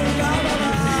for the sake of others.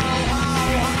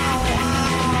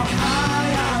 I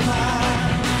am a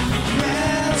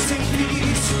resting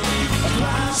peace, a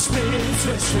blind spirit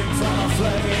twisting from a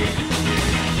flame.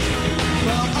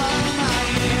 Well, all my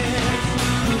years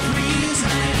with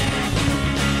reason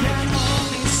can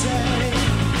only say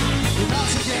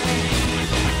not again.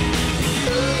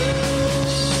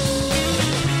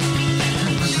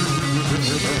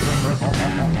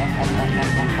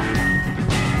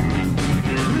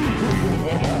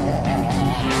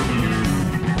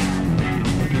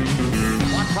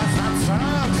 What was that, sir?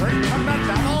 Drink from the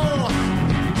devil?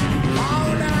 Oh,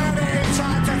 daddy,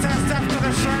 tried to test after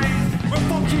the shame. We're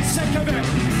fucking sick of it.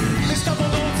 This double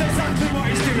knows exactly what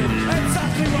he's doing.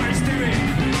 Exactly what he's doing.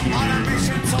 On a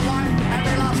mission to wipe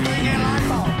every last thing in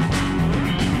life out.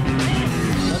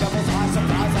 The devil's eyes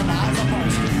and eyes and eyes and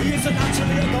eyes. He isn't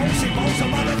actually a ghost. He knows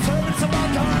about the servants of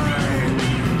mankind.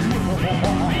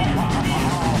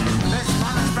 This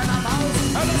man has been about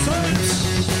ever since.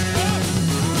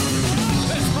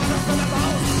 This man has been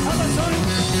about ever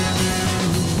since.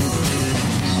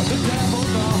 The devil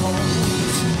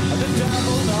knows. The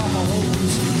devil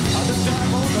knows. The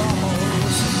devil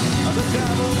knows. The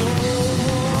devil knows. The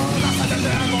devil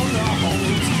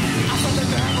knows. The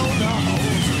devil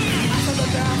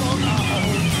knows.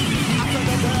 The devil knows.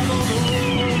 The devil knows.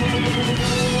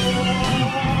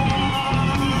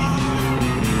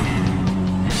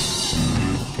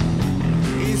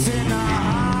 He's in the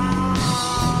house.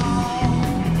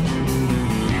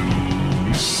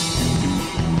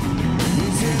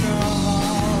 He's in the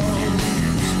house.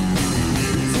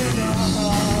 He's in the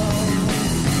house.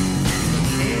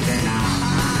 He's in the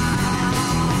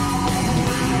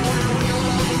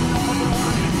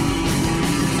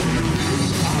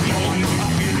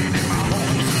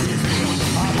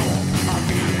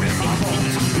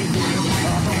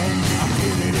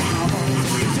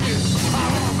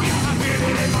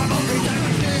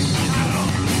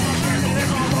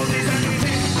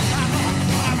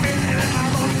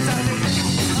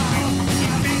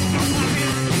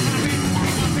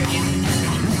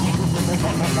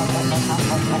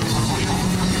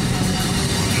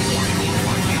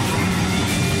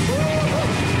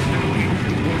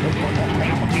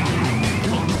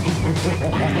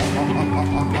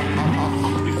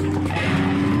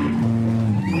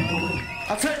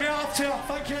I'll take me off to you.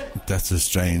 Thank you. Death is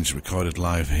Strange, recorded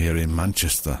live here in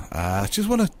Manchester. I just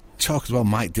want to talk as well.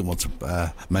 Mike didn't want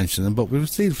to mention them, but we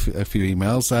received a few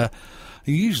emails.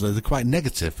 Usually they're quite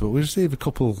negative, but we received a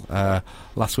couple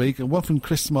last week. And one from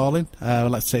Chris Smalling. I'd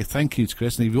like to say thank you to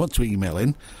Chris. And if you want to email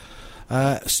in,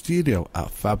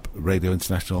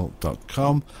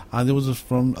 studio@fabradiointernational.com. And there was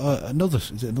from another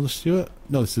Stuart?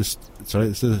 No, this is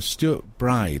Stuart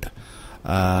Bride.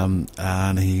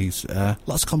 And he's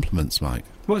lots of compliments, Mike.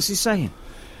 What's he saying?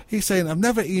 He's saying, I've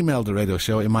never emailed a radio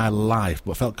show in my life,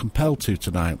 but felt compelled to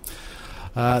tonight.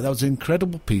 That was an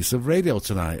incredible piece of radio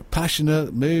tonight.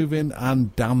 Passionate, moving,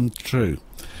 and damn true.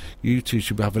 You two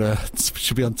should be on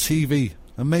TV.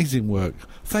 Amazing work.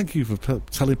 Thank you for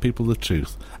telling people the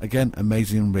truth. Again,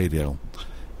 amazing radio.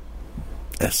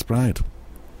 S. Bride.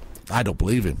 I don't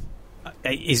believe him.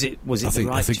 Was it the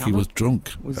right I think channel? he was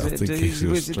drunk. Was it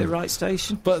the right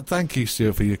station? But thank you,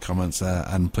 Stuart, for your comments,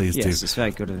 and please do. Yes, it's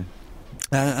very good of him.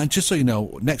 And just so you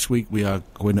know, next week we are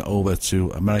going over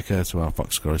to America to our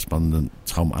Fox correspondent,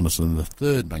 Tom Anderson, the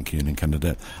third Mancunian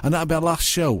candidate. And that'll be our last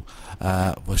show.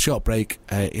 A short break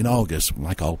in August.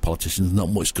 Like all politicians, not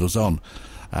much goes on.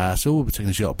 So we'll be taking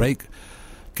a short break.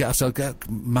 Get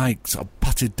Mike sort of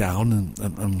patted down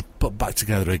and put back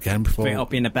together again before... I'll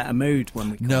be in a better mood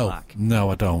when we come back.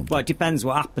 No, I don't. Well, it depends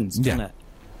what happens, doesn't it?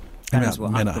 Depends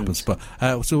what happens. But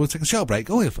so we'll take a short break,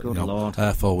 only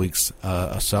for 4 weeks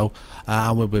or so,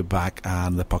 and we'll be back,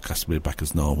 and the podcast will be back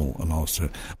as normal and all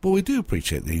that. But we do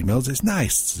appreciate the emails. It's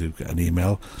nice to get an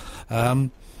email.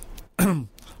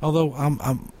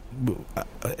 Although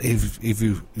if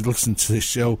you listen to this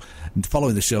show, and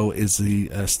following the show is the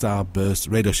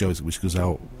Starburst radio show, which goes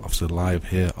out obviously live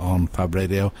here on Fab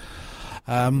Radio,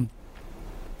 and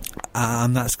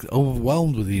that's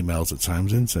overwhelmed with emails at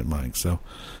times, isn't it, Mike? So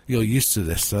you're used to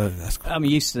this. I'm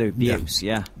used to the abuse.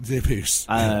 Yeah. The abuse.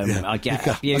 I get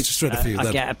abuse. I just read a few.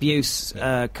 I get abuse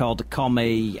called a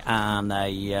commie and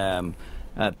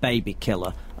a baby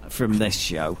killer from this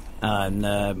show, and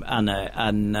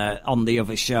on the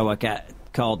other show I get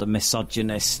called a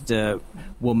misogynist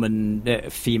woman,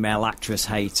 female actress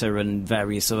hater, and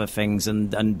various other things,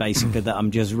 and basically that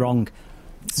I'm just wrong.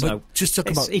 So but just talk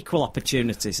it's about equal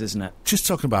opportunities, isn't it? Just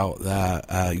talking about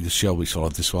the show we saw,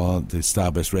 this one, the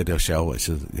Starburst radio show, which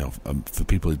is, for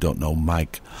people who don't know,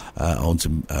 Mike owns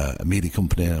a media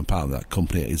company, and part of that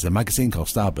company is a magazine called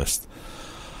Starburst.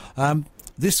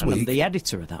 This week, I'm the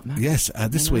editor of that, man. Yes,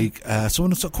 this week,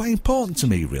 someone that's quite important to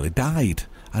me really died.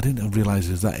 I didn't realise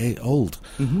he was that old.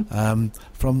 Mm-hmm.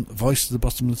 From Voice to the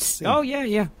Bottom of the Sea. Oh,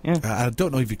 yeah. I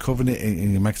don't know if you're covering it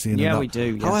in your magazine or not. Yeah, we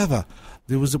do, yeah. However,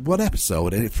 there was one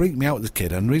episode, and it freaked me out as a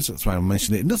kid, and the reason that's why I'm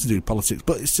mentioning it, nothing to do with politics,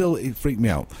 but it freaked me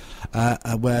out,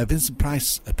 where Vincent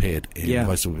Price appeared in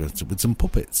Voice of the Bottom with some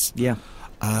puppets. Yeah.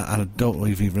 And I don't know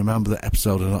if you remember that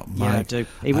episode or not, Mike. Yeah, I do.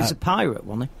 He was a pirate,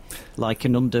 wasn't he? Like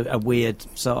a weird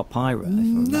sort of pirate.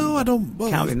 No, I don't.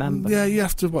 Well, can't remember. Yeah, you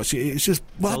have to watch it. It's just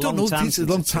I don't know. It's a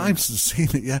long time since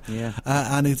I've seen it. Yeah.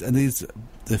 And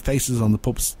the faces on the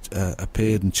pups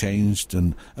appeared and changed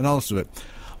and all of it.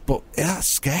 But that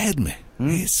scared me.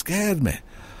 It scared me.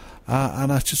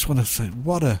 And I just want to say,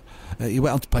 he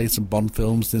went on to play some Bond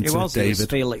films, didn't he? David. He was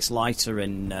Felix Leiter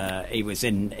he was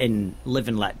in Live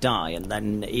and Let Die, and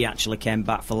then he actually came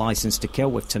back for Licence to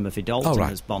Kill with Timothy Dalton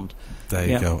as Bond. There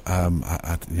you go.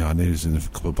 I knew he was in a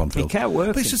couple of Bond films. He kept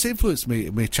working. But it's just influenced me,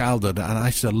 my childhood, and I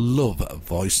used to love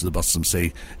Voice of the Bottom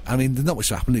Sea. I mean, there's not much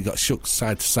happened. He got shook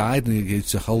side to side, and he used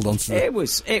to hold on to It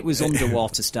was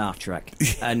underwater Star Trek,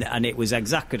 and it was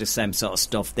exactly the same sort of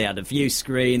stuff. They had a view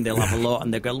screen, they'll have a look,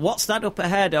 and they'd go, what's that up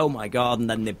ahead? Oh, my God. And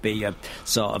then there'd be a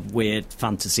sort of weird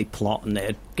fantasy plot, and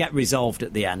it'd get resolved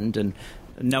at the end, and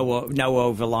no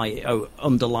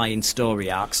underlying story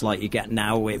arcs like you get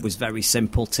now. It was very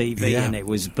simple TV, and it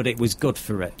was good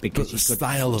for it because the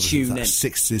style of that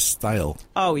 60s style.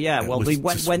 Oh yeah, well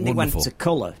when they went to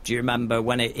colour, do you remember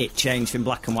when it changed from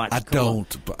black and white to colour? I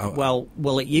don't. But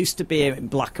well, it used to be in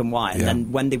black and white, and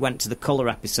then when they went to the colour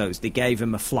episodes, they gave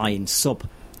him a flying sub.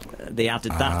 They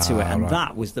added that to it, and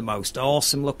that was the most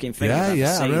awesome looking thing I've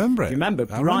ever seen. I remember it. Remember,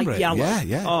 bright yellow.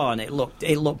 Yeah. Oh, and it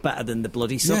looked better than the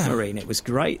bloody submarine. It was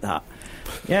great. That.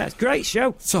 Yeah, it's a great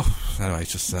show. So anyway,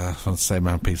 just want to say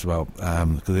my piece about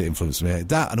because it influenced me.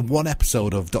 That and one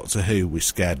episode of Doctor Who which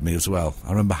scared me as well. I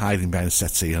remember hiding behind a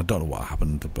settee. I don't know what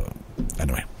happened, but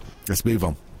anyway, let's move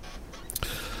on.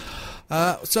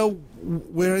 So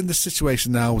we're in this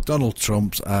situation now. Donald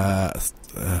Trump's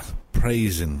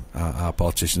praising our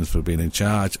politicians for being in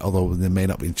charge, although they may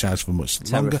not be in charge for much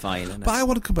longer. Terrifying, isn't it? But I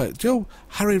want to come back. Joe,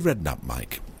 Harry Redknapp,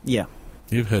 Mike. Yeah.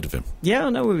 You've heard of him? Yeah, I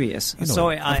know who he is. I saw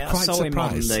him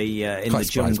on in the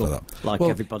jungle, like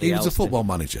everybody else. He was a football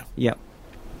manager. Yeah.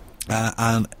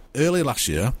 And early last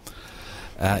year,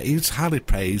 he was highly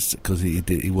praised because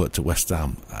he worked at West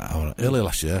Ham. Early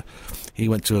last year, he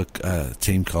went to a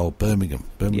team called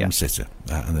Birmingham City,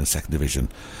 in the second division.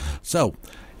 So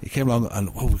he came along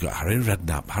and, we've got Harry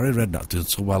Redknapp. Harry Redknapp doing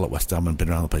so well at West Ham and been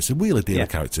around the place. A wheeler dealer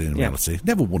character in reality.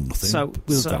 Never won nothing.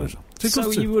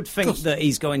 So you would think that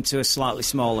he's going to a slightly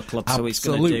smaller club, so he's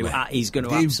going to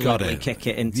absolutely kick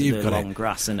it into the long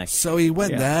grass, isn't he? So he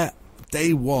went there,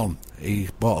 day one, he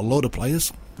bought a load of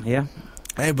players. Yeah.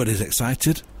 Everybody's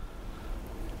excited.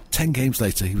 10 games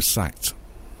later, he was sacked.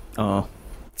 Oh.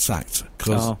 Sacked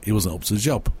because he wasn't up to the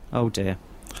job. Oh, dear.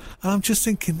 And I'm just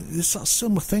thinking, there's a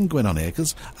similar thing going on here,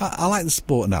 because I like the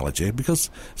sport analogy, because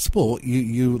sport,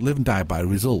 you live and die by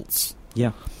results.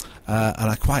 Yeah. And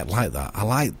I quite like that. I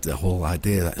like the whole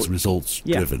idea that it's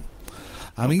results-driven.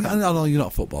 I mean, I know you're not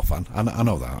a football fan. I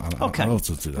know that. Okay. I know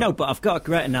to do that. No, but I've got a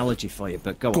great analogy for you,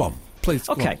 but go on. Please,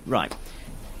 go okay, on. Right.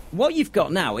 What you've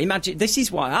got now, imagine, this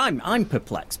is why I'm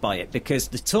perplexed by it, because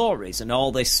the Tories and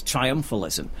all this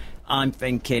triumphalism, I'm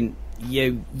thinking,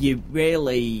 you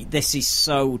really, this is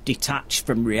so detached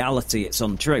from reality, it's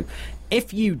untrue.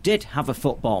 If you did have a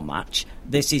football match,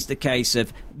 this is the case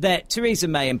of that Theresa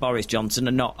May and Boris Johnson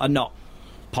are not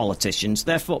politicians,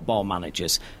 they're football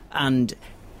managers. And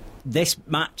this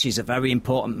match is a very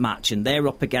important match, and they're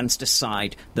up against a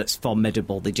side that's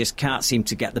formidable. They just can't seem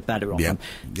to get the better of them.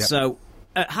 Yep. So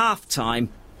at half-time,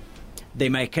 they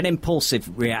make an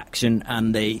impulsive reaction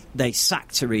and they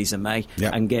sack Theresa May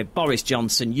and give Boris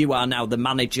Johnson, you are now the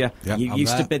manager. You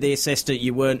used to be the assistant.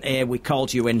 You weren't here. We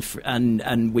called you in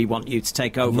and we want you to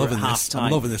take over at half-time.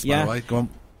 I'm loving this, by the way. Go on.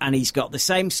 And he's got the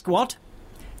same squad.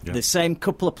 Yeah. The same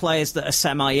couple of players that are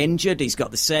semi-injured. He's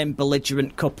got the same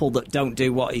belligerent couple that don't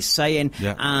do what he's saying,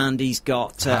 and he's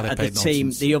got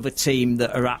the other team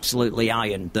that are absolutely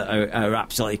iron, that are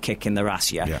absolutely kicking their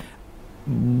ass.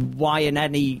 Why in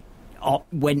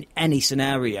any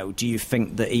scenario do you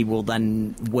think that he will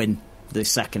then win the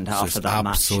second half of that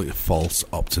match? Absolutely false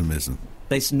optimism.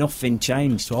 There's nothing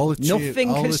changed. So nothing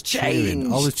has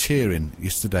changed. All the cheering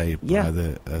yesterday by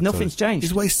the nothing's changed.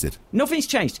 It's wasted. Nothing's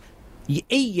changed. The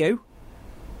EU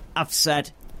have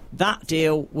said that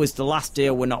deal was the last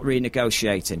deal, we're not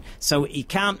renegotiating. So he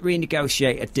can't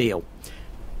renegotiate a deal.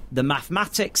 The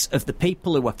mathematics of the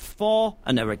people who are for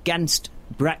and are against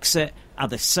Brexit are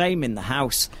the same in the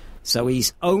House. So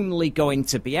he's only going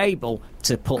to be able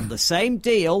to put the same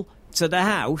deal to the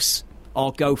House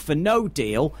or go for no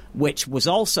deal, which was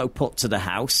also put to the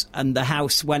House, and the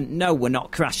House went, no, we're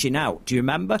not crashing out. Do you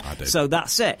remember? I do. So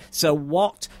that's it. So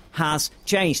what has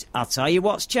changed? I'll tell you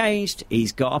what's changed.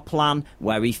 He's got a plan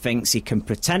where he thinks he can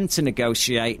pretend to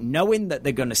negotiate, knowing that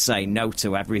they're going to say no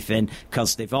to everything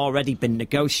because they've already been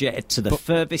negotiated to the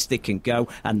furthest they can go,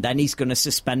 and then he's going to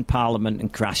suspend Parliament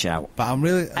and crash out. But I'm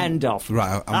really... End of.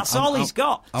 Right. That's all he's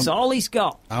got. That's all he's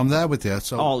got. I'm there with you.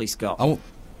 So all he's got.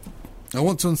 I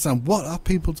want to understand, what have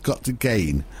people got to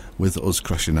gain with us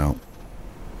crashing out?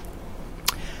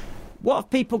 What have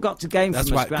people got to gain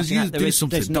from us crashing out?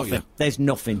 There's nothing. There's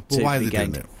nothing to be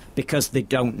gained. Because they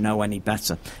don't know any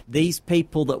better. These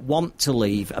people that want to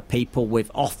leave are people with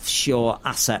offshore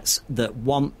assets that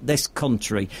want this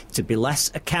country to be less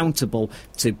accountable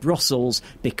to Brussels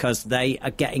because they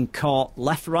are getting caught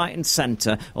left, right and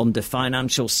centre under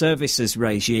financial services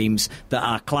regimes that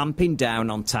are clamping down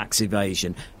on tax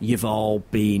evasion. You've all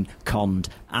been conned.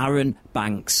 Aaron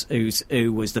Banks,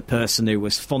 who was the person who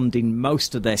was funding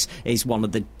most of this, is one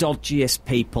of the dodgiest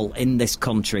people in this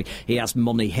country. He has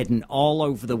money hidden all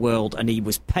over the world, and he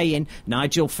was paying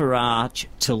Nigel Farage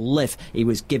to live. He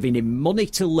was giving him money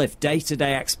to live,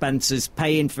 day-to-day expenses,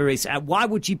 paying for his... why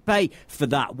would you pay for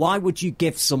that? Why would you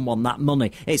give someone that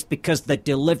money? It's because they're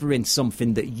delivering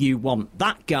something that you want.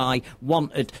 That guy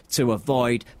wanted to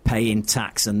avoid paying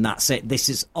tax, and that's it. This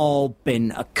has all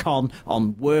been a con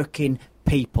on working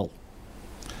people.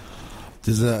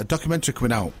 There's a documentary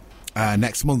coming out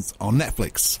next month on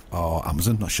Netflix or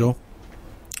Amazon, not sure,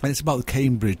 and it's about the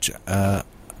Cambridge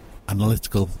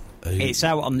Analytical. It's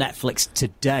out on Netflix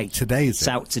today. It's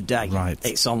out today. Right.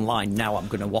 It's online now. I'm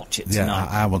going to watch it tonight.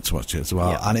 Yeah, I want to watch it as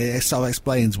well. Yeah. And it sort of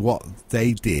explains what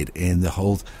they did in the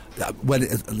whole...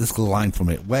 let's get a line from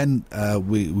it. When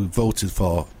we voted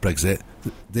for Brexit,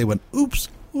 they went, oops,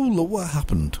 oh, look what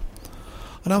happened.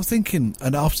 And I was thinking,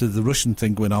 and after the Russian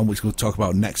thing going on, which we'll talk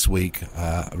about next week,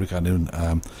 regarding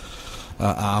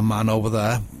our man over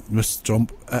there, Mr.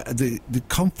 Trump, the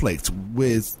conflict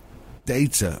with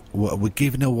data we're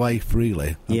giving away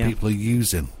freely and people are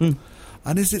using.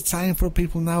 And is it time for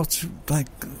people now to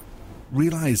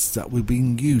realise that we're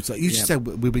being used? Like you said,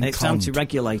 we've been It's conned. time to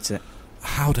regulate it.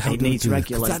 How do it we needs do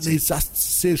regulating. that's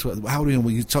serious. How do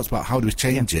you talked about how do we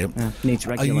change it? Needs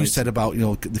regulating. You said about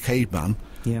the caveman.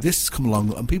 Yeah. This has come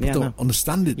along and people don't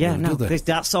understand it. Do they?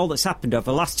 That's all that's happened over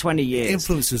the last 20 years. It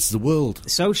influences the world.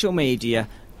 Social media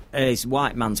is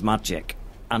white man's magic.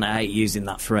 and I hate using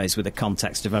that phrase with the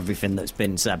context of everything that's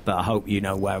been said, but I hope you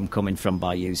know where I'm coming from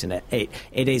by using it.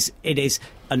 It is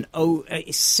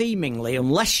seemingly,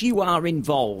 unless you are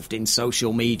involved in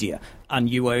social media and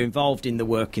you are involved in the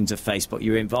workings of Facebook,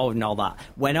 you're involved in all that.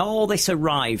 When all this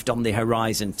arrived on the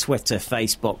horizon, Twitter,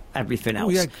 Facebook, everything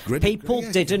else, people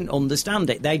didn't understand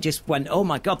it. They just went, oh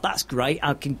my God, that's great.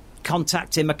 I can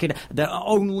contact him. They're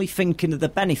only thinking of the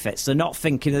benefits. They're not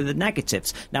thinking of the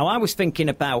negatives. Now, I was thinking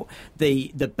about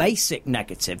the basic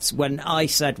negatives when I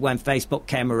said, when Facebook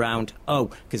came around,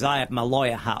 because I had my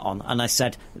lawyer hat on, and I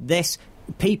said,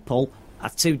 people are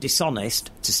too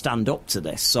dishonest to stand up to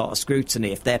this sort of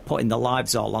scrutiny if they're putting their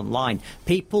lives all online.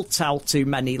 People tell too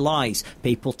many lies.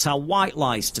 People tell white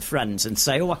lies to friends and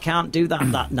say, I can't do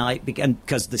that night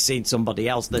because they've seen somebody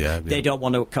else. They don't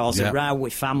want to cause a row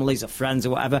with families or friends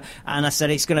or whatever. And I said,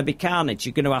 it's going to be carnage.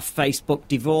 You're going to have Facebook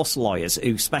divorce lawyers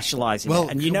who specialise in it.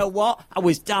 And you know what? I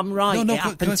was damn right. It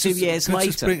happened 2 years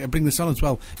later. Bring this on as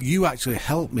well. You actually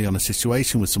helped me on a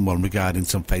situation with someone regarding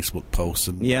some Facebook posts.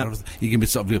 And you give me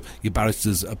sort of your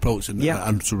barrister's approach and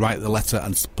to write the letter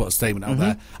and put a statement out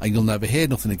there, and you'll never hear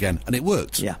nothing again. And it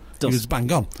worked. Yeah, it was bang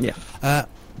on. Yeah,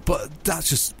 but that's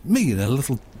just me and a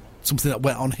little something that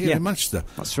went on here in Manchester.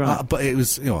 That's right. But it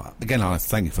was, again, I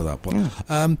thank you for that. But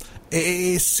it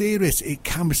is serious. It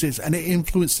can be serious, and it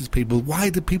influences people. Why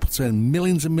do people spend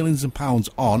millions and millions of pounds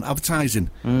on advertising?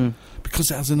 Because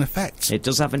it has an effect. It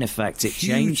does have an effect. It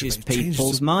changes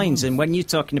people's minds. And when you're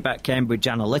talking about Cambridge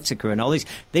Analytica and all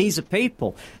these are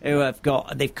people who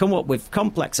they've come up with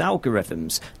complex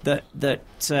algorithms that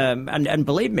and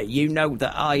believe me, you know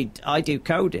that I do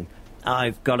coding.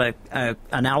 I've got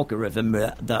an algorithm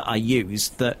that I use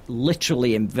that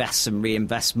literally invests and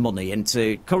reinvests money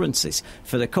into currencies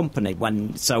for the company,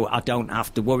 so I don't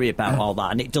have to worry about all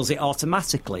that, and it does it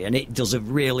automatically, and it does a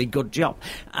really good job.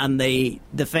 And the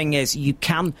thing is, you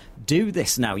can do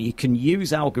this now. You can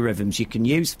use algorithms, you can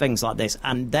use things like this,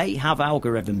 and they have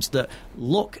algorithms that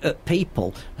look at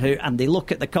people and they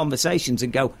look at the conversations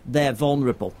and go, they're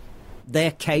vulnerable.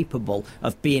 They're capable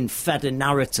of being fed a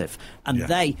narrative, and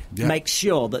they make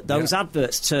sure that those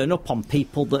adverts turn up on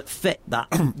people that fit that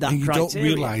you criteria. Don't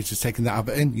realise you're taking that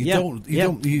advert in.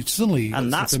 You suddenly,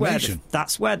 and that's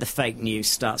where the fake news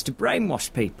starts to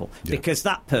brainwash people, because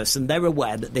that person, they're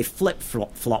aware that they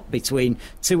flip-flop between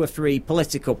 2 or 3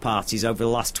 political parties over the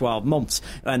last 12 months,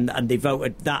 and they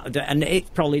voted that, and it's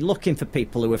probably looking for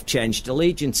people who have changed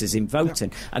allegiances in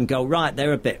voting and go, right,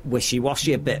 they're a bit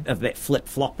wishy-washy, a bit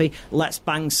flip-floppy. Let's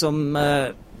bang some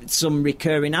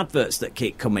recurring adverts that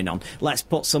keep coming on. Let's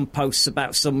put some posts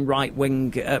about some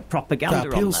right-wing propaganda on there.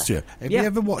 That appeals to you. Have you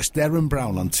ever watched Darren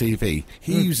Brown on TV?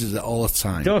 He uses it all the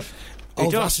time. He does.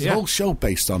 That's his whole show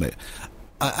based on it.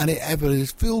 And it ever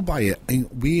is fueled by it.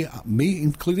 And me,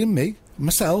 including me,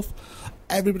 myself,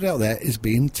 everybody out there is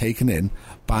being taken in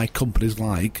by companies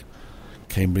like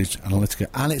Cambridge Analytica,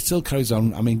 and it still carries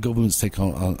on. I mean, governments take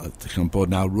on board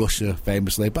now. Russia,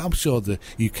 famously, but I'm sure the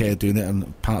UK are doing it,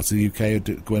 and parts of the UK are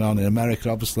going on in America.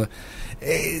 Obviously,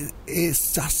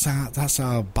 that's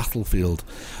our battlefild.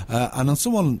 And on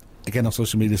someone again on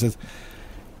social media says,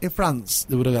 in France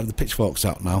they would have had the pitchforks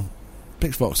out now.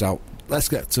 Pitchforks out. Let's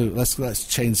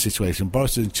change the situation.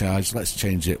 Boris is in charge. Let's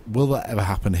change it. Will that ever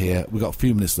happen here? We've got a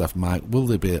few minutes left, Mike. Will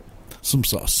there be some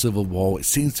sort of civil war? It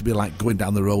seems to be like going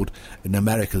down the road in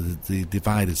America. The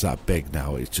divide is that big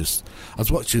now. It's just, I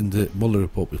was watching the Mueller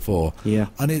report before,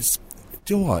 and it's,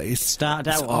 do you know what? It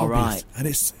started out all right, and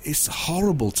it's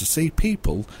horrible to see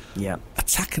people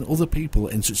attacking other people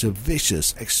in such a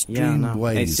vicious, extreme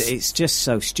ways. It's just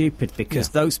so stupid, because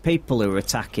those people who are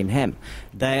attacking him,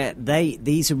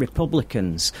 these are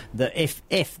Republicans that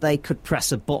if they could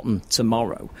press a button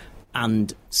tomorrow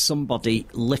and somebody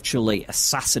literally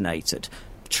assassinated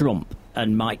Trump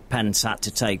and Mike Pence had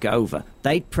to take over,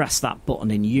 they'd press that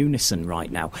button in unison right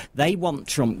now. They want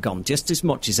Trump gone just as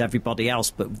much as everybody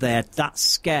else, but they're that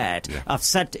scared. I've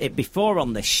said it before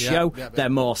on this show. They're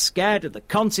more scared of the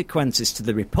consequences to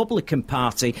the Republican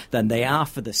Party than they are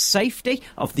for the safety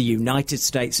of the United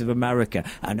States of America.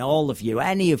 And all of you,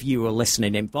 any of you who are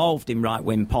listening, involved in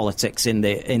right-wing politics in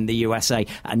the USA,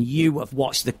 and you have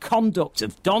watched the conduct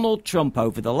of Donald Trump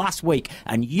over the last week,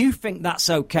 and you think that's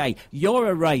okay,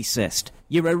 you're a racist.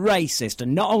 You're a racist,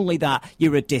 and not only that,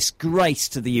 you're a disgrace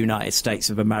to the United States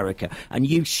of America, and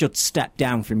you should step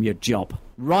down from your job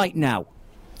right now.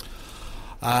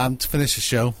 To finish the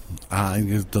show,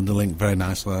 you've done the link very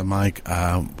nicely there, Mike.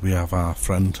 We have our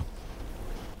friend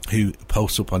who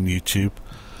posts up on YouTube,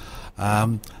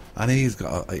 and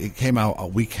it came out a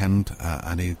weekend,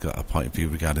 and he's got a point of view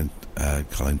regarding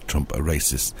calling Trump a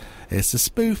racist. It's a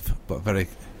spoof, but very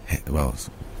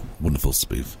wonderful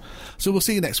spoof. So we'll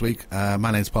see you next week.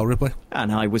 My name's Paul Ripley.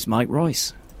 And I was Mike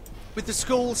Royce. With the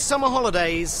school summer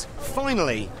holidays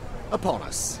finally upon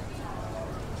us.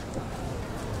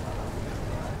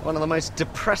 One of the most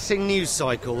depressing news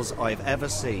cycles I've ever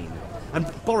seen. And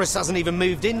Boris hasn't even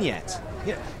moved in yet.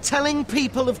 Telling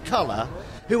people of colour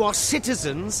who are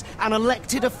citizens and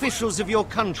elected officials of your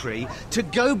country to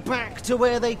go back to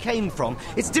where they came from,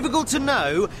 it's difficult to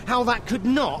know how that could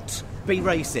not be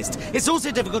racist. It's also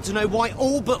difficult to know why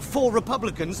all but 4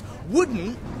 Republicans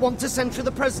wouldn't want to censure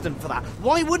the president for that.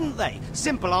 Why wouldn't they?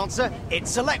 Simple answer,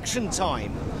 it's election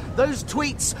time. Those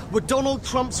tweets were Donald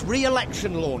Trump's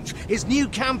re-election launch. His new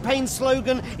campaign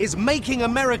slogan is "Making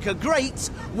America Great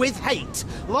with Hate."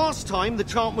 Last time, the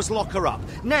chant was "Lock her up."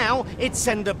 Now, it's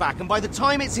 "Send her back." And by the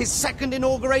time it's his second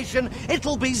inauguration,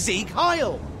 it'll be Sieg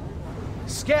Heil.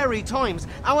 Scary times.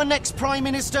 Our next Prime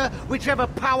Minister, whichever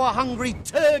power-hungry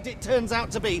turd it turns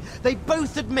out to be, they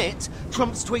both admit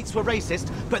Trump's tweets were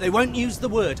racist, but they won't use the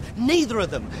word. Neither of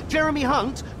them. Jeremy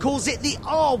Hunt calls it the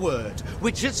R word,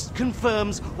 which just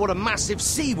confirms what a massive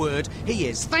C word he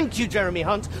is. Thank you, Jeremy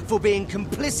Hunt, for being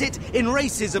complicit in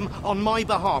racism on my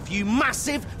behalf, you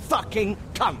massive fucking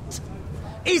cunt.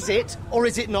 Is it, or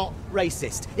is it not,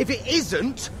 racist? If it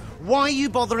isn't, why are you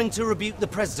bothering to rebuke the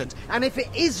president? And if it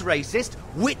is racist,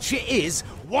 which it is,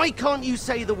 why can't you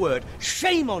say the word?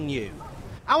 Shame on you.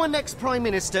 Our next Prime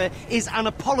Minister is an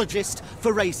apologist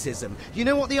for racism. You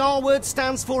know what the R word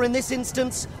stands for in this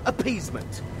instance?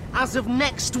 Appeasement. As of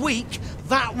next week,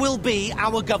 that will be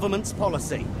our government's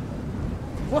policy.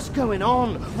 What's going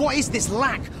on? What is this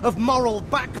lack of moral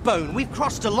backbone? We've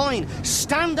crossed a line.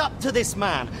 Stand up to this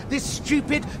man. This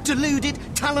stupid, deluded,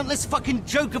 talentless fucking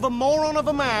joke of a moron of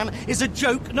a man is a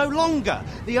joke no longer.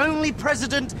 The only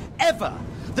president ever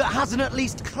that hasn't at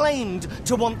least claimed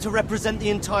to want to represent the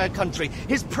entire country.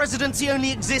 His presidency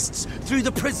only exists through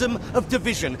the prism of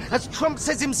division. As Trump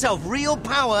says himself, real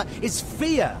power is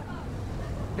fear.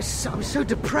 I'm so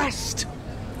depressed.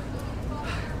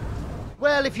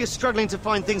 Well, if you're struggling to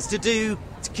find things to do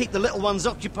to keep the little ones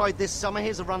occupied this summer,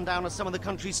 here's a rundown of some of the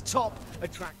country's top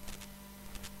attractions.